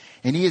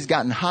 And he has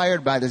gotten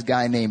hired by this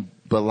guy named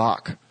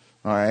Balak,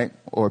 all right,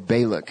 or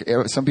Balak.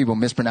 Some people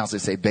mispronounce it,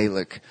 say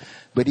Balak.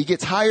 But he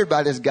gets hired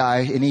by this guy,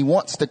 and he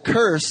wants to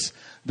curse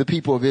the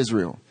people of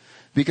Israel.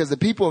 Because the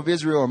people of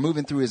Israel are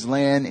moving through his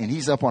land, and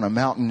he's up on a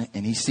mountain,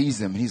 and he sees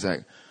them, and he's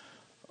like,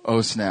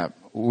 oh, snap,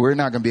 we're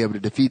not going to be able to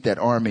defeat that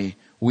army.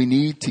 We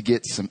need to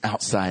get some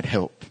outside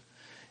help.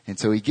 And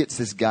so he gets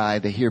this guy.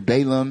 They hear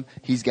Balaam.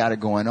 He's got it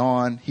going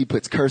on. He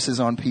puts curses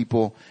on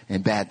people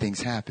and bad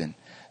things happen.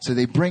 So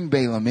they bring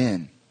Balaam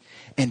in.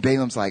 And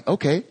Balaam's like,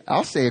 okay,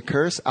 I'll say a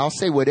curse. I'll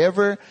say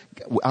whatever.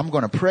 I'm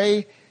going to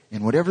pray.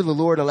 And whatever the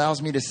Lord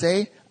allows me to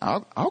say,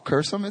 I'll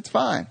curse him. It's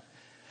fine.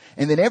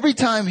 And then every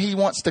time he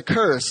wants to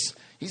curse,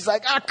 he's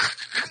like,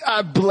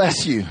 I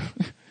bless you.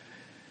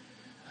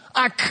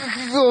 I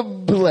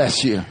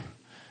bless you.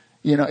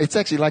 It's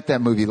actually like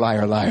that movie,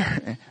 Liar,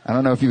 Liar. I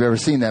don't know if you've ever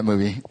seen that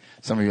movie.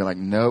 Some of you are like,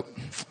 nope.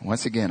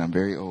 Once again, I'm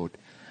very old.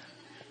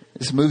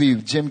 This movie,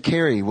 Jim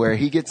Carrey, where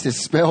he gets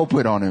his spell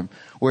put on him,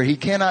 where he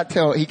cannot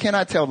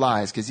tell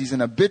lies because he's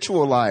an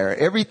habitual liar.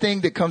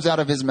 Everything that comes out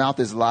of his mouth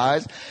is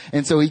lies.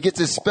 And so he gets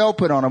his spell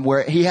put on him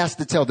where he has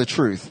to tell the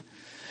truth.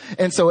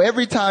 And so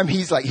every time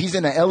he's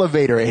in an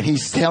elevator and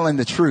he's telling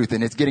the truth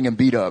and it's getting him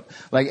beat up.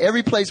 Like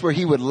every place where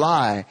he would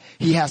lie,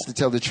 he has to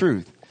tell the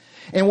truth.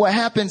 And what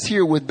happens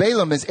here with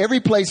Balaam is every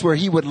place where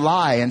he would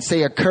lie and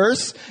say a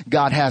curse,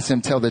 God has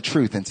him tell the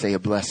truth and say a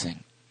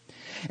blessing.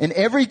 And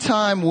every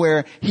time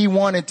where he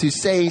wanted to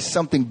say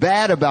something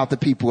bad about the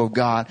people of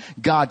God,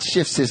 God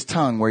shifts his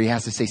tongue where he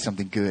has to say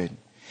something good.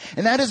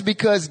 And that is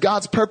because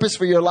God's purpose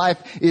for your life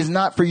is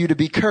not for you to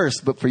be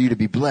cursed, but for you to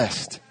be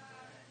blessed.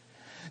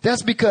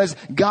 That's because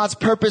God's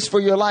purpose for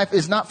your life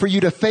is not for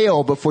you to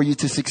fail, but for you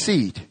to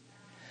succeed.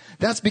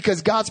 That's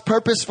because God's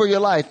purpose for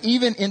your life,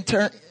 even in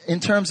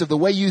terms of the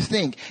way you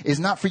think, is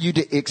not for you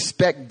to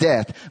expect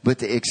death, but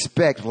to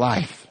expect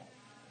life.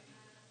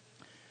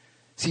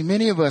 See,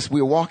 many of us,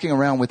 we're walking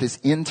around with this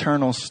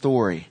internal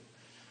story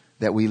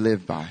that we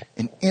live by,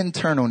 an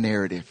internal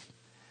narrative,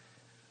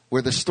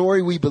 where the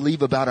story we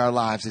believe about our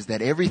lives is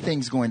that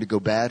everything's going to go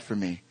bad for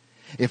me.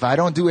 If I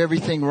don't do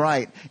everything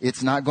right,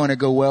 it's not going to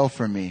go well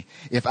for me.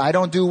 If I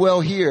don't do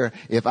well here,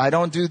 if I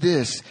don't do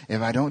this,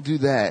 if I don't do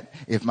that,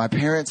 if my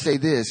parents say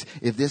this,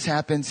 if this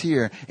happens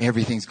here,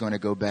 everything's going to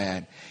go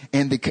bad.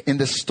 And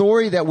the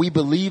story that we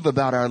believe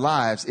about our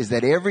lives is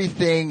that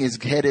everything is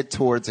headed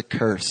towards a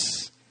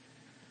curse.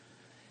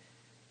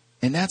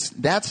 And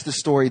that's the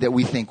story that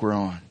we think we're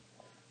on.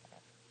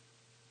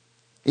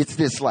 It's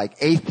this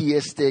like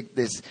atheistic,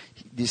 this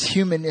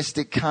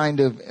humanistic kind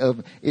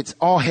of, it's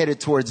all headed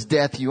towards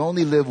death. You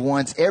only live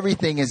once.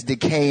 Everything is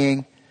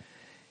decaying.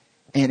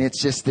 And it's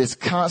just this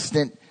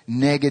constant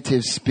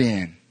negative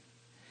spin.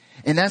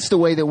 And that's the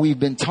way that we've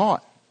been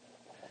taught.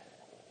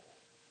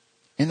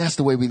 And that's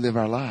the way we live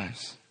our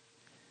lives.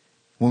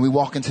 When we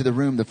walk into the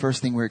room, the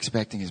first thing we're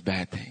expecting is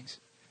bad things.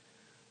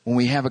 When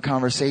we have a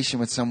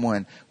conversation with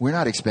someone, we're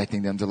not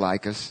expecting them to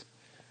like us.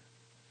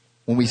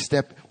 When we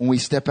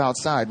step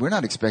outside, we're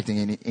not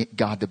expecting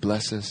God to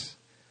bless us.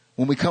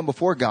 When we come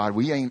before God,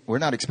 we're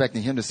not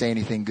expecting Him to say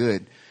anything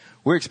good.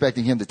 We're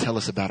expecting Him to tell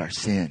us about our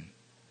sin.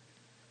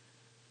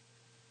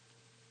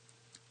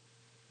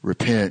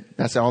 Repent.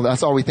 That's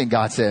all we think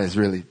God says,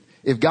 really.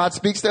 If God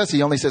speaks to us,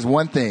 He only says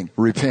one thing: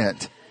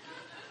 repent.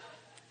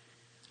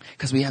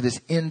 Because we have this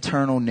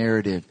internal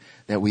narrative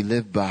that we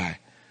live by,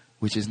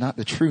 which is not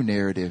the true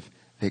narrative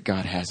that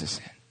God has us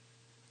in.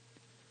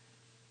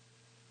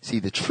 See,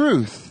 the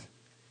truth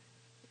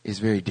is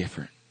very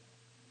different.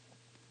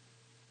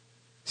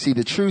 See,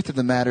 the truth of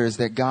the matter is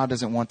that God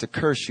doesn't want to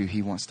curse you.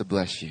 He wants to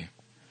bless you.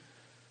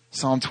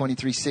 Psalm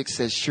 23:6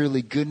 says,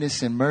 surely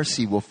goodness and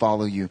mercy will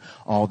follow you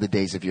all the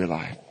days of your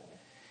life.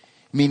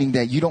 Meaning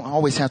that you don't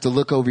always have to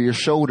look over your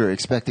shoulder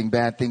expecting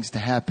bad things to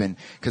happen.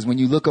 Because when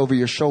you look over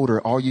your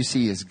shoulder, all you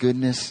see is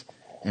goodness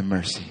and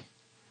mercy.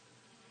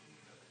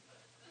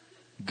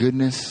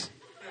 Goodness,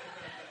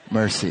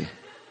 mercy.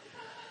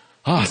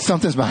 Oh,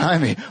 something's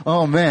behind me.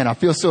 Oh man, I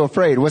feel so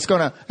afraid.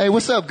 Hey,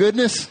 what's up,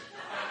 goodness?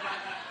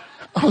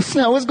 Oh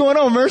snap, what's going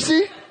on,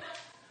 mercy?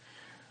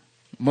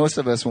 Most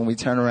of us, when we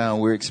turn around,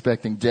 we're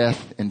expecting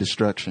death and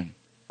destruction.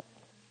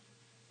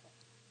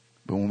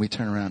 But when we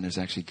turn around, there's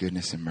actually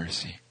goodness and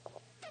mercy.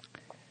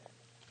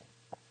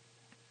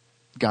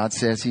 God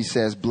says, He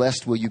says,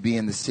 blessed will you be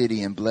in the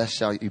city and blessed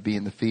shall you be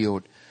in the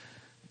field.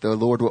 The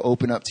Lord will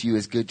open up to you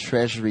His good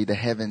treasury, the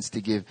heavens,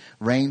 to give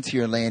rain to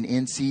your land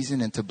in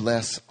season and to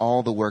bless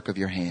all the work of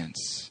your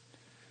hands.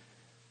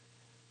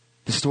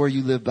 The story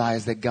you live by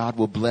is that God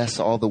will bless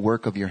all the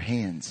work of your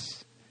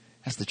hands.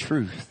 That's the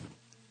truth.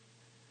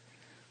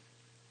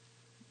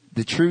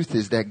 The truth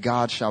is that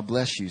God shall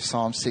bless you.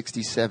 Psalm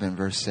 67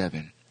 verse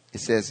 7. It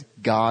says,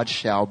 God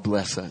shall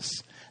bless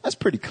us. That's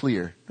pretty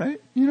clear, right?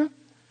 You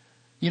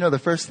know, the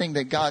first thing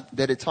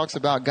that it talks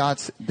about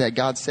that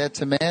God said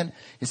to man,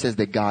 it says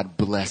that God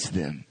blessed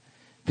them.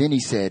 Then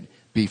He said,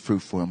 be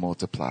fruitful and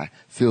multiply,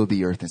 fill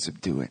the earth and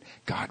subdue it.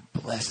 God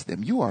blessed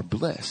them. You are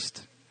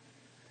blessed.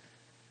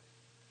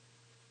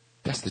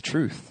 That's the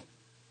truth.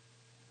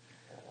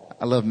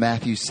 I love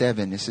Matthew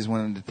 7. This is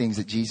one of the things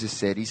that Jesus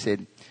said. He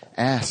said,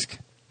 ask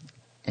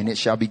and it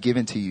shall be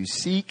given to you.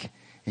 Seek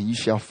and you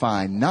shall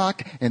find.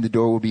 Knock and the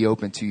door will be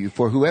open to you.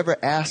 For whoever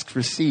asks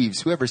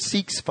receives, whoever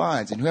seeks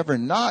finds, and whoever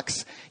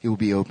knocks, it will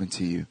be open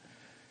to you.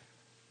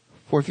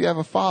 For if you have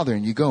a father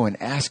and you go and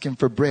ask him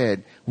for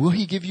bread, will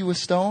he give you a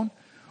stone?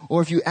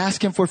 Or if you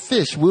ask him for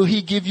fish, will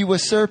he give you a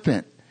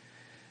serpent?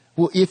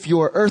 Well, if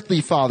your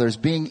earthly father is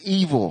being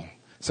evil,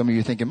 some of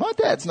you are thinking, my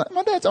dad's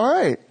all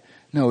right.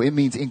 No, it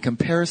means in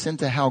comparison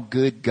to how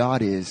good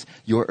God is,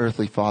 your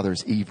earthly father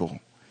is evil.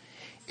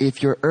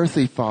 If your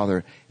earthly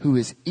father who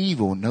is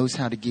evil knows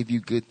how to give you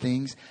good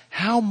things,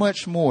 how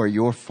much more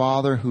your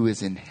Father who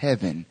is in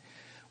heaven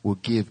will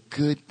give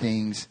good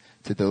things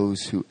to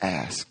those who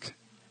ask.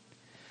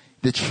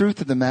 The truth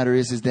of the matter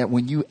is that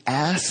when you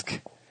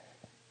ask,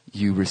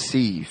 you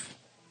receive.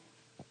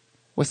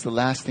 What's the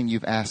last thing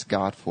you've asked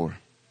God for?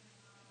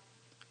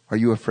 Are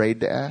you afraid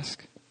to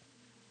ask?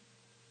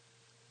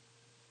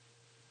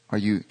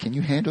 Can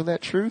you handle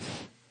that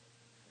truth?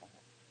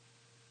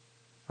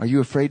 Are you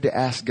afraid to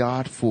ask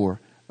God for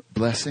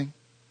blessing,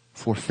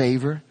 for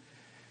favor?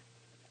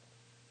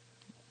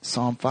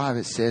 Psalm 5,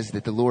 it says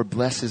that the Lord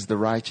blesses the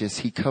righteous.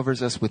 He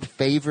covers us with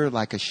favor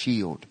like a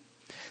shield.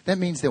 That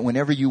means that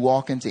whenever you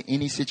walk into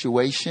any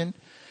situation,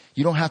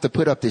 you don't have to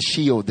put up this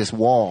shield, this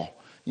wall.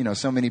 You know,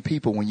 so many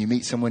people, when you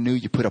meet someone new,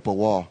 you put up a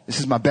wall. This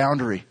is my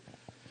boundary.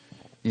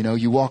 You know,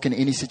 you walk into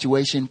any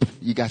situation,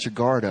 you got your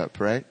guard up,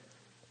 right?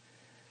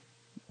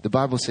 The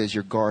Bible says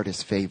your guard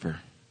is favor.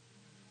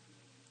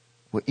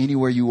 Well,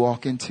 anywhere you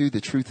walk into,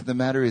 the truth of the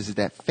matter is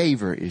that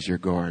favor is your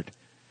guard.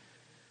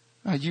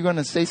 Are you going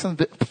to say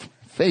something?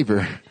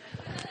 Favor.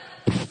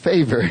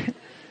 Favor.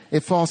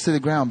 It falls to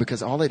the ground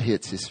because all it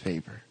hits is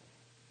favor.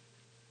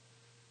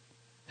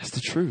 That's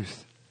the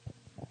truth.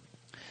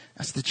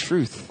 That's the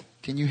truth.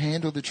 Can you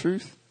handle the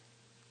truth?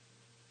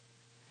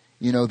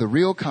 You know, the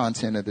real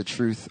content of the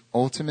truth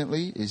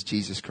ultimately is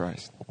Jesus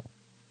Christ.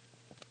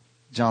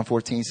 John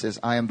 14 says,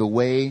 I am the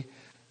way,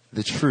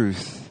 the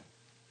truth,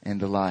 and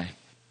the life.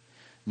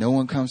 No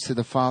one comes to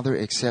the Father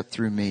except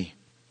through me.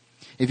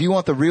 If you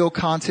want the real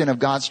content of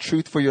God's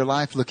truth for your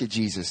life, look at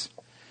Jesus.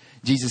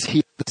 Jesus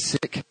healed the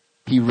sick.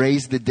 He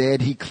raised the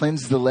dead. He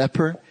cleansed the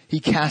leper. He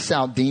cast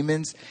out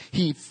demons.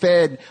 He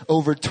fed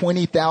over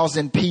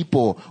 20,000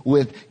 people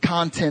with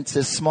contents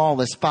as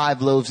small as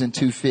 5 loaves and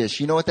 2 fish.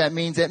 You know what that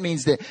means? That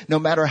means that no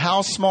matter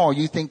how small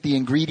you think the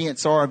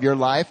ingredients are of your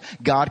life,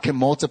 God can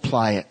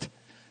multiply it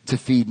to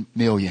feed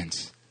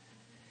millions.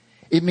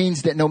 It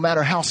means that no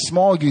matter how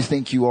small you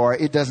think you are,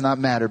 it does not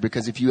matter,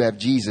 because if you have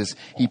Jesus,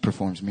 He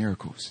performs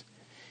miracles.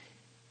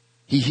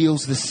 He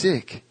heals the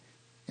sick.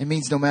 It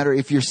means no matter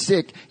if you're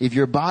sick, if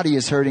your body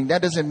is hurting,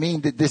 that doesn't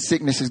mean that this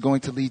sickness is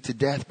going to lead to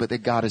death, but that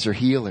God is your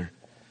healer.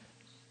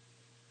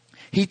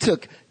 He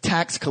took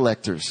tax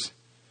collectors.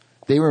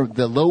 They were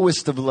the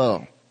lowest of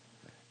low.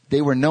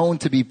 They were known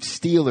to be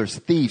stealers,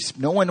 thieves.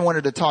 No one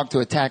wanted to talk to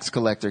a tax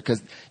collector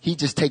because he'd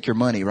just take your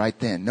money right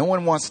then. No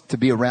one wants to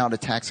be around a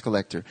tax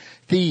collector.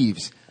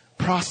 Thieves,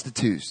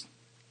 prostitutes.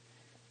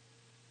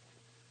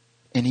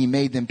 And He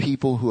made them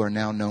people who are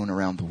now known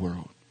around the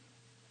world.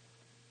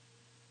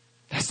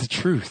 That's the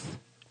truth.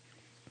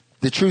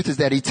 The truth is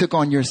that He took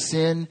on your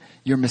sin,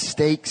 your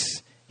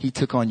mistakes. He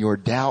took on your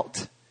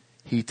doubt.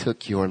 He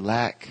took your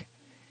lack.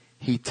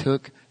 He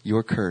took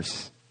your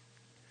curse.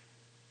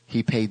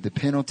 He paid the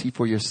penalty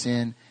for your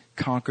sin,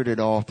 conquered it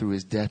all through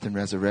His death and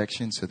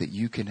resurrection so that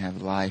you can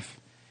have life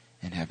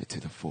and have it to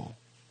the full.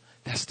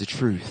 That's the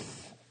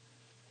truth.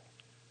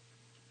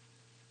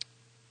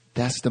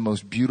 That's the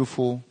most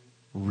beautiful,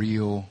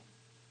 real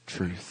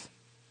truth.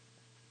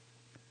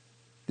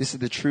 This is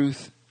the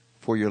truth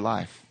for your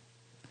life.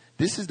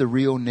 This is the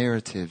real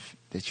narrative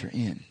that you're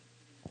in.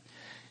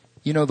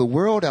 You know, the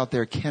world out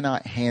there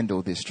cannot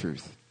handle this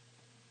truth.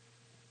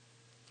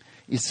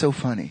 It's so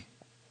funny.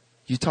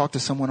 You talk to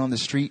someone on the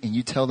street and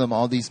you tell them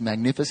all these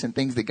magnificent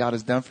things that God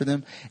has done for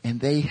them, and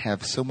they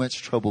have so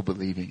much trouble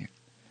believing it.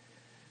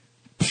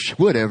 Psh,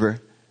 whatever.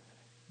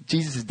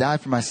 Jesus has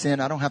died for my sin.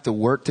 I don't have to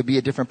work to be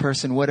a different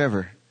person,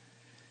 whatever.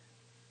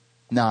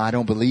 No, I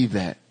don't believe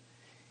that.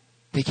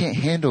 They can't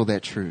handle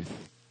that truth.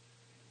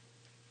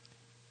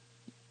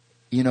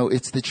 You know,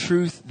 it's the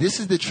truth. This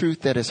is the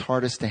truth that is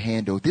hardest to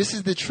handle. This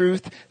is the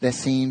truth that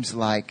seems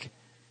like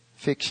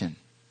fiction.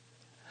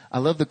 I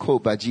love the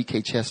quote by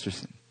G.K.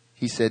 Chesterton.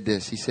 He said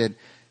this. He said,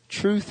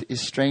 "Truth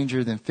is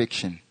stranger than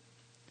fiction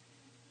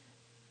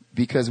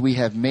because we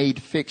have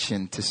made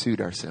fiction to suit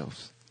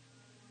ourselves."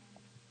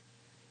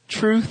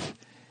 Truth,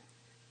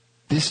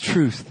 this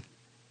truth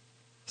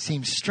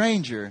seems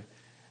stranger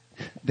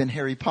than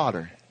Harry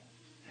Potter.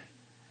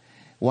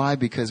 Why?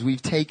 Because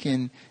we've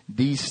taken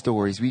these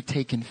stories, we've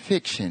taken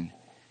fiction,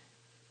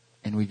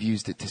 and we've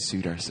used it to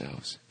suit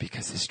ourselves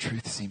because this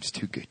truth seems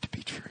too good to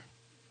be true.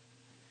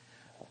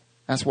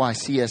 That's why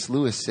C.S.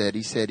 Lewis said,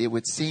 he said, "It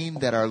would seem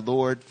that our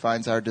Lord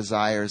finds our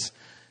desires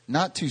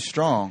not too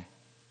strong,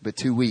 but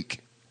too weak.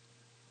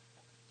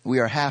 We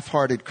are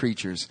half-hearted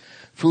creatures,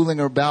 fooling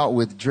about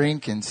with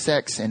drink and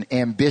sex and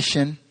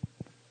ambition."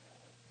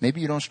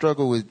 Maybe you don't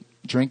struggle with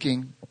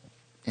drinking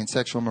and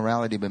sexual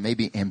morality, but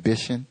maybe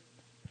ambition.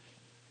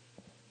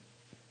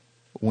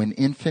 When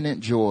infinite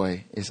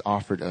joy is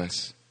offered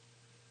us.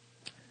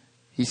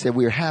 He said,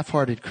 we are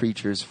half-hearted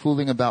creatures,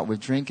 fooling about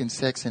with drink and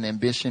sex and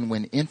ambition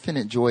when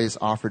infinite joy is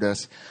offered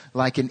us,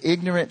 like an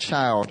ignorant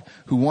child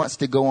who wants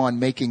to go on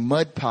making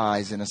mud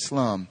pies in a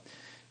slum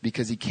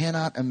because he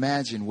cannot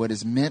imagine what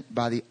is meant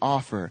by the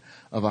offer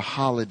of a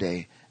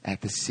holiday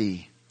at the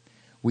sea.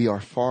 We are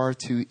far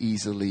too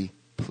easily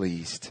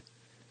pleased.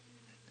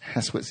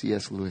 That's what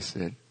C.S. Lewis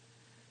said.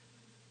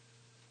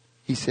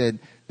 He said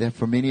that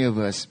for many of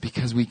us,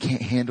 because we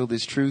can't handle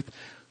this truth,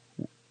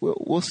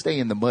 we'll stay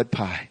in the mud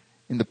pie,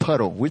 in the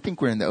puddle. We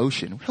think we're in the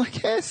ocean. We're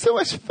like, yeah, it's so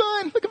much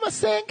fun. Look at my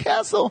sand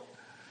castle.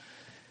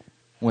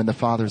 When the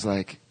Father's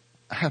like,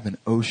 I have an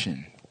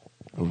ocean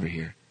over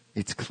here.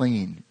 It's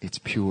clean. It's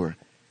pure.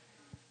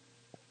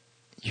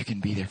 You can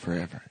be there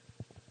forever.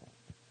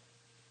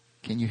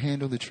 Can you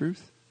handle the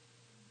truth?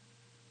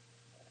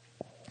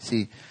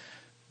 See,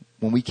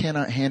 when we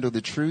cannot handle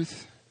the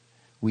truth,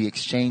 we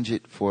exchange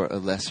it for a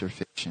lesser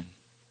fiction.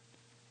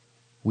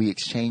 We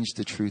exchange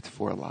the truth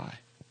for a lie.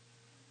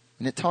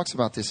 And it talks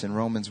about this in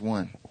Romans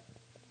 1.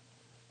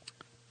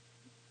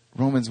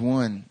 Romans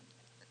 1,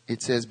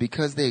 it says,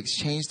 because they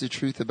exchanged the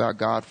truth about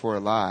God for a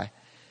lie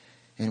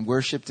and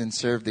worshipped and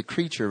served the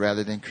creature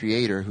rather than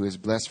Creator, who is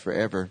blessed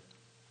forever.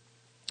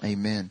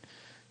 Amen.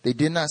 They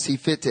did not see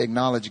fit to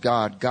acknowledge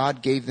God.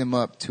 God gave them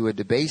up to a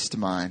debased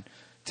mind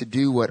to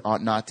do what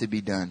ought not to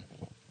be done.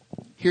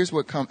 Here's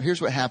what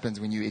happens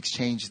when you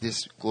exchange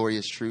this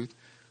glorious truth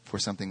for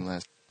something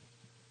less.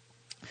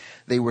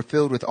 They were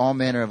filled with all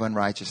manner of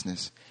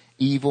unrighteousness,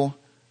 evil,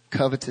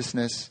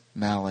 covetousness,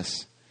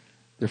 malice.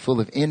 They're full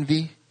of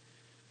envy,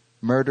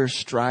 murder,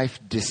 strife,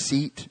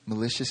 deceit,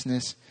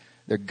 maliciousness.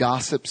 They're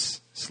gossips,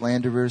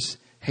 slanderers,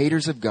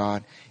 haters of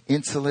God,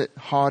 insolent,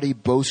 haughty,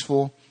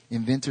 boastful,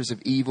 inventors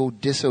of evil,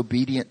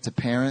 disobedient to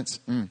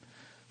parents,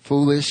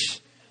 foolish,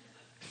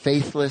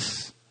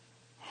 faithless,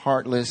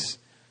 heartless,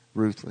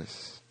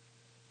 ruthless.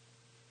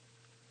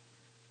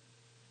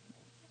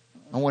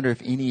 I wonder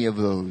if any of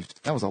those,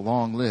 that was a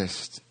long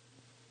list,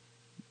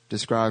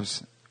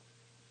 describes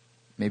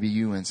maybe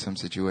you in some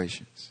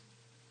situations.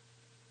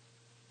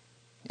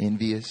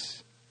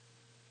 Envious.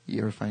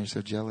 You ever find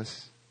yourself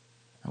jealous?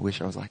 I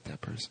wish I was like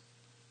that person.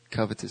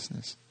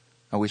 Covetousness.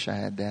 I wish I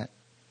had that.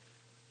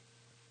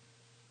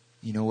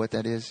 You know what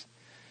that is?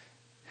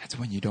 That's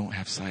when you don't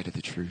have sight of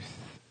the truth.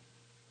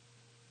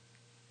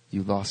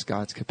 You lost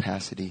God's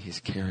capacity, His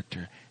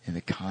character, and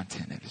the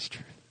content of His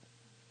truth.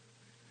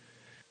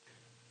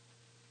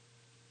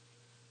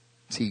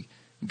 See,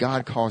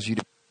 God calls you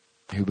to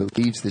be who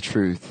believes the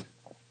truth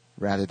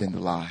rather than the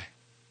lie.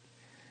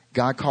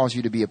 God calls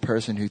you to be a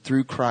person who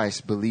through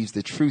Christ believes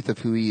the truth of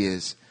who He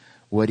is,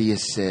 what He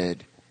has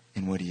said,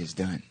 and what He has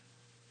done.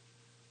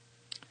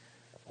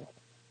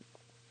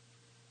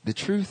 The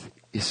truth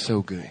is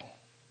so good.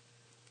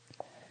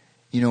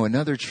 You know,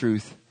 another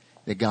truth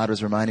that God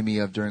was reminding me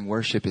of during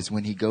worship is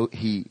when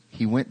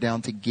he went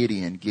down to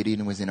Gideon.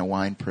 Gideon was in a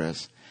wine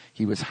press.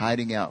 He was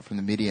hiding out from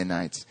the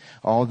Midianites.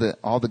 All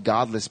the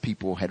godless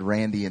people had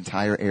ran the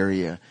entire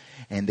area,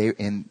 and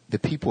the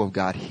people of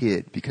God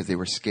hid because they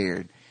were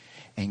scared.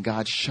 And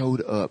God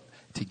showed up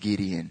to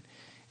Gideon,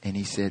 and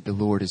He said, "The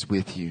Lord is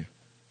with you,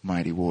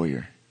 mighty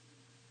warrior."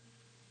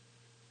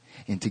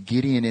 And to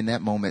Gideon in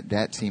that moment,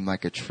 that seemed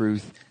like a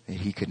truth that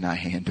he could not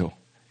handle.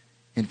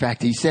 In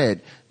fact, he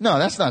said, "No,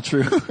 that's not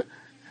true."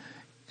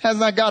 Has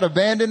not God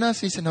abandoned us?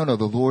 He said, no,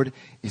 the Lord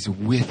is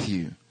with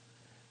you,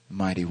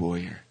 mighty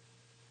warrior.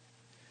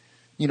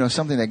 You know,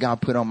 something that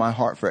God put on my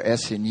heart for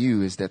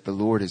SNU is that the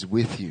Lord is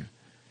with you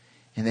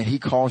and that He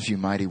calls you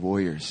mighty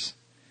warriors.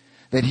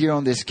 That here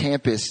on this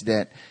campus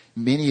that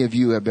many of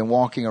you have been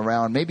walking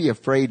around, maybe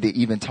afraid to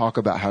even talk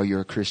about how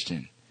you're a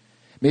Christian.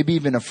 Maybe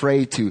even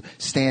afraid to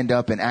stand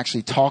up and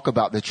actually talk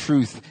about the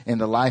truth in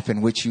the life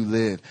in which you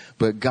live.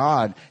 But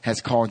God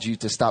has called you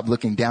to stop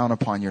looking down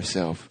upon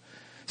yourself.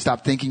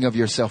 Stop thinking of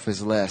yourself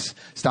as less.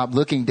 Stop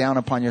looking down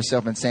upon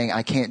yourself and saying,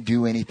 I can't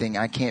do anything.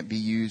 I can't be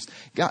used.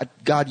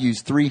 God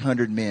used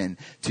 300 men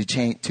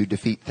to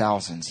defeat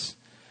thousands.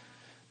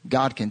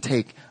 God can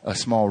take a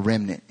small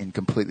remnant and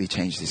completely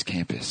change this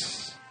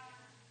campus.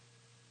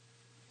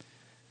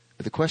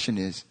 But the question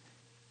is,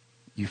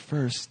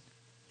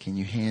 can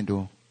you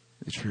handle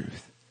the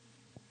truth?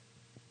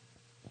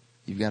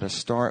 You've got to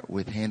start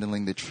with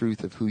handling the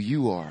truth of who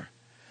you are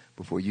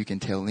before you can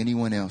tell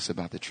anyone else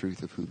about the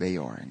truth of who they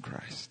are in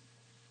Christ.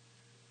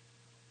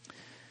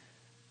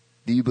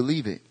 Do you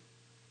believe it?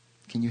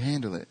 Can you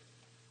handle it?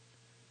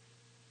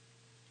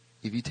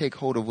 If you take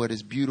hold of what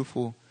is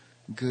beautiful,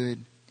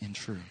 good, and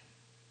true,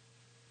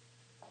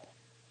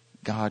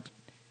 God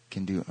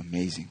can do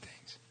amazing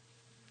things.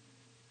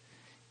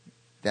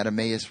 That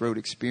Emmaus Road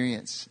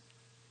experience,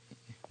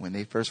 when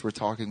they first were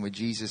talking with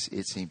Jesus,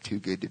 it seemed too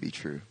good to be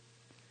true.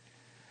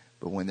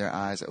 But when their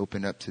eyes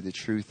opened up to the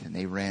truth and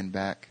they ran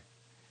back,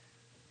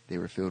 they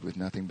were filled with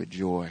nothing but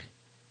joy,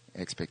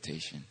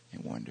 expectation,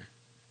 and wonder.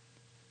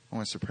 I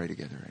want us to pray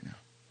together right now.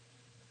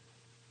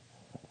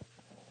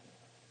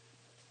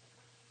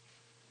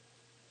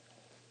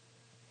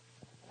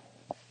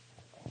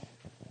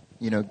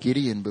 You know,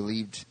 Gideon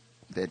believed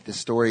that the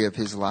story of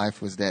his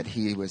life was that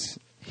he was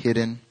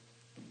hidden,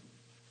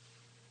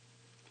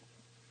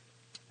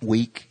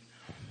 weak,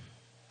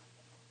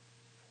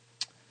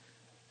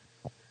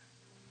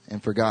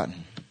 and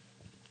forgotten.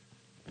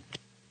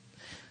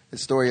 The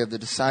story of the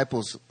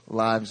disciples'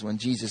 lives, when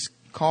Jesus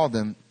called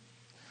them,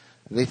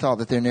 they thought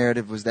that their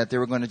narrative was that they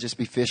were going to just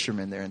be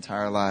fishermen their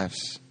entire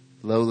lives.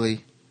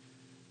 Lowly,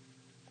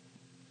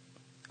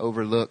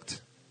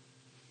 overlooked,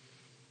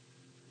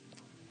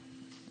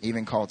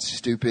 even called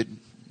stupid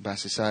by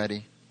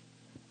society.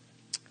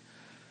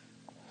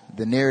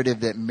 The narrative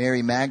that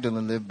Mary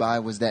Magdalene lived by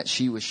was that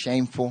she was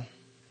shameful,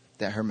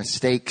 that her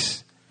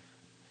mistakes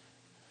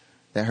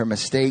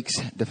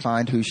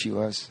defined who she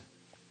was.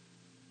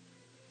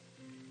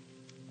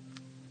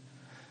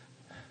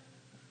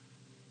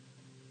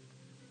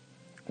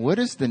 What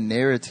is the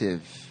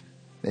narrative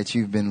that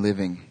you've been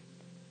living?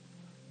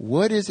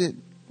 What is it?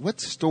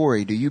 What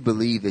story do you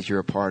believe that you're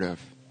a part of?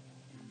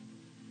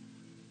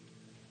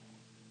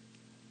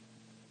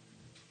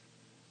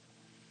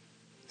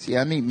 See,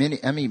 I meet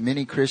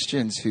many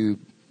Christians who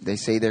they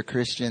say they're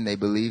Christian. They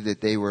believe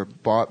that they were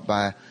bought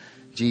by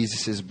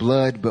Jesus'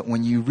 blood. But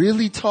when you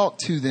really talk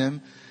to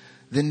them,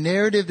 the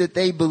narrative that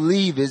they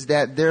believe is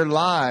that their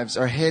lives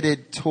are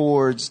headed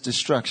towards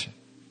destruction.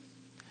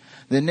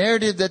 The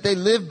narrative that they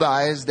live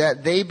by is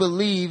that they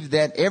believe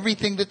that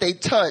everything that they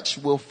touch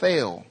will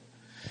fail.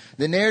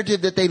 The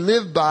narrative that they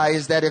live by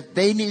is that if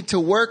they need to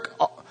work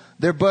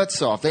their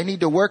butts off, they need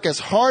to work as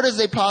hard as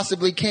they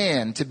possibly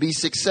can to be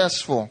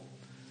successful,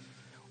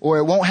 or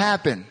it won't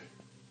happen.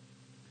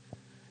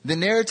 The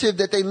narrative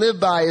that they live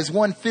by is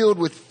one filled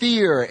with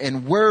fear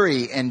and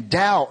worry and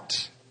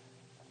doubt,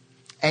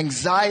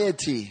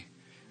 anxiety,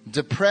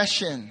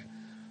 depression,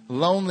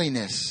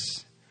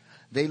 loneliness.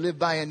 They live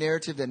by a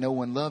narrative that no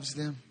one loves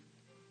them,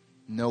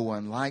 no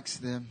one likes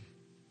them,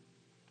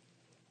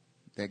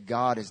 that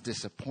God is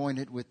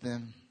disappointed with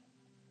them,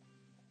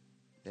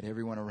 that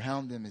everyone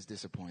around them is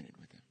disappointed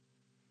with them.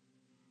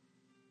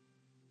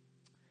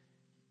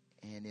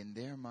 And in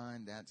their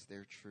mind, that's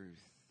their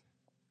truth.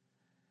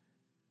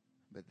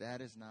 But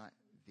that is not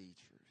the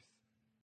truth.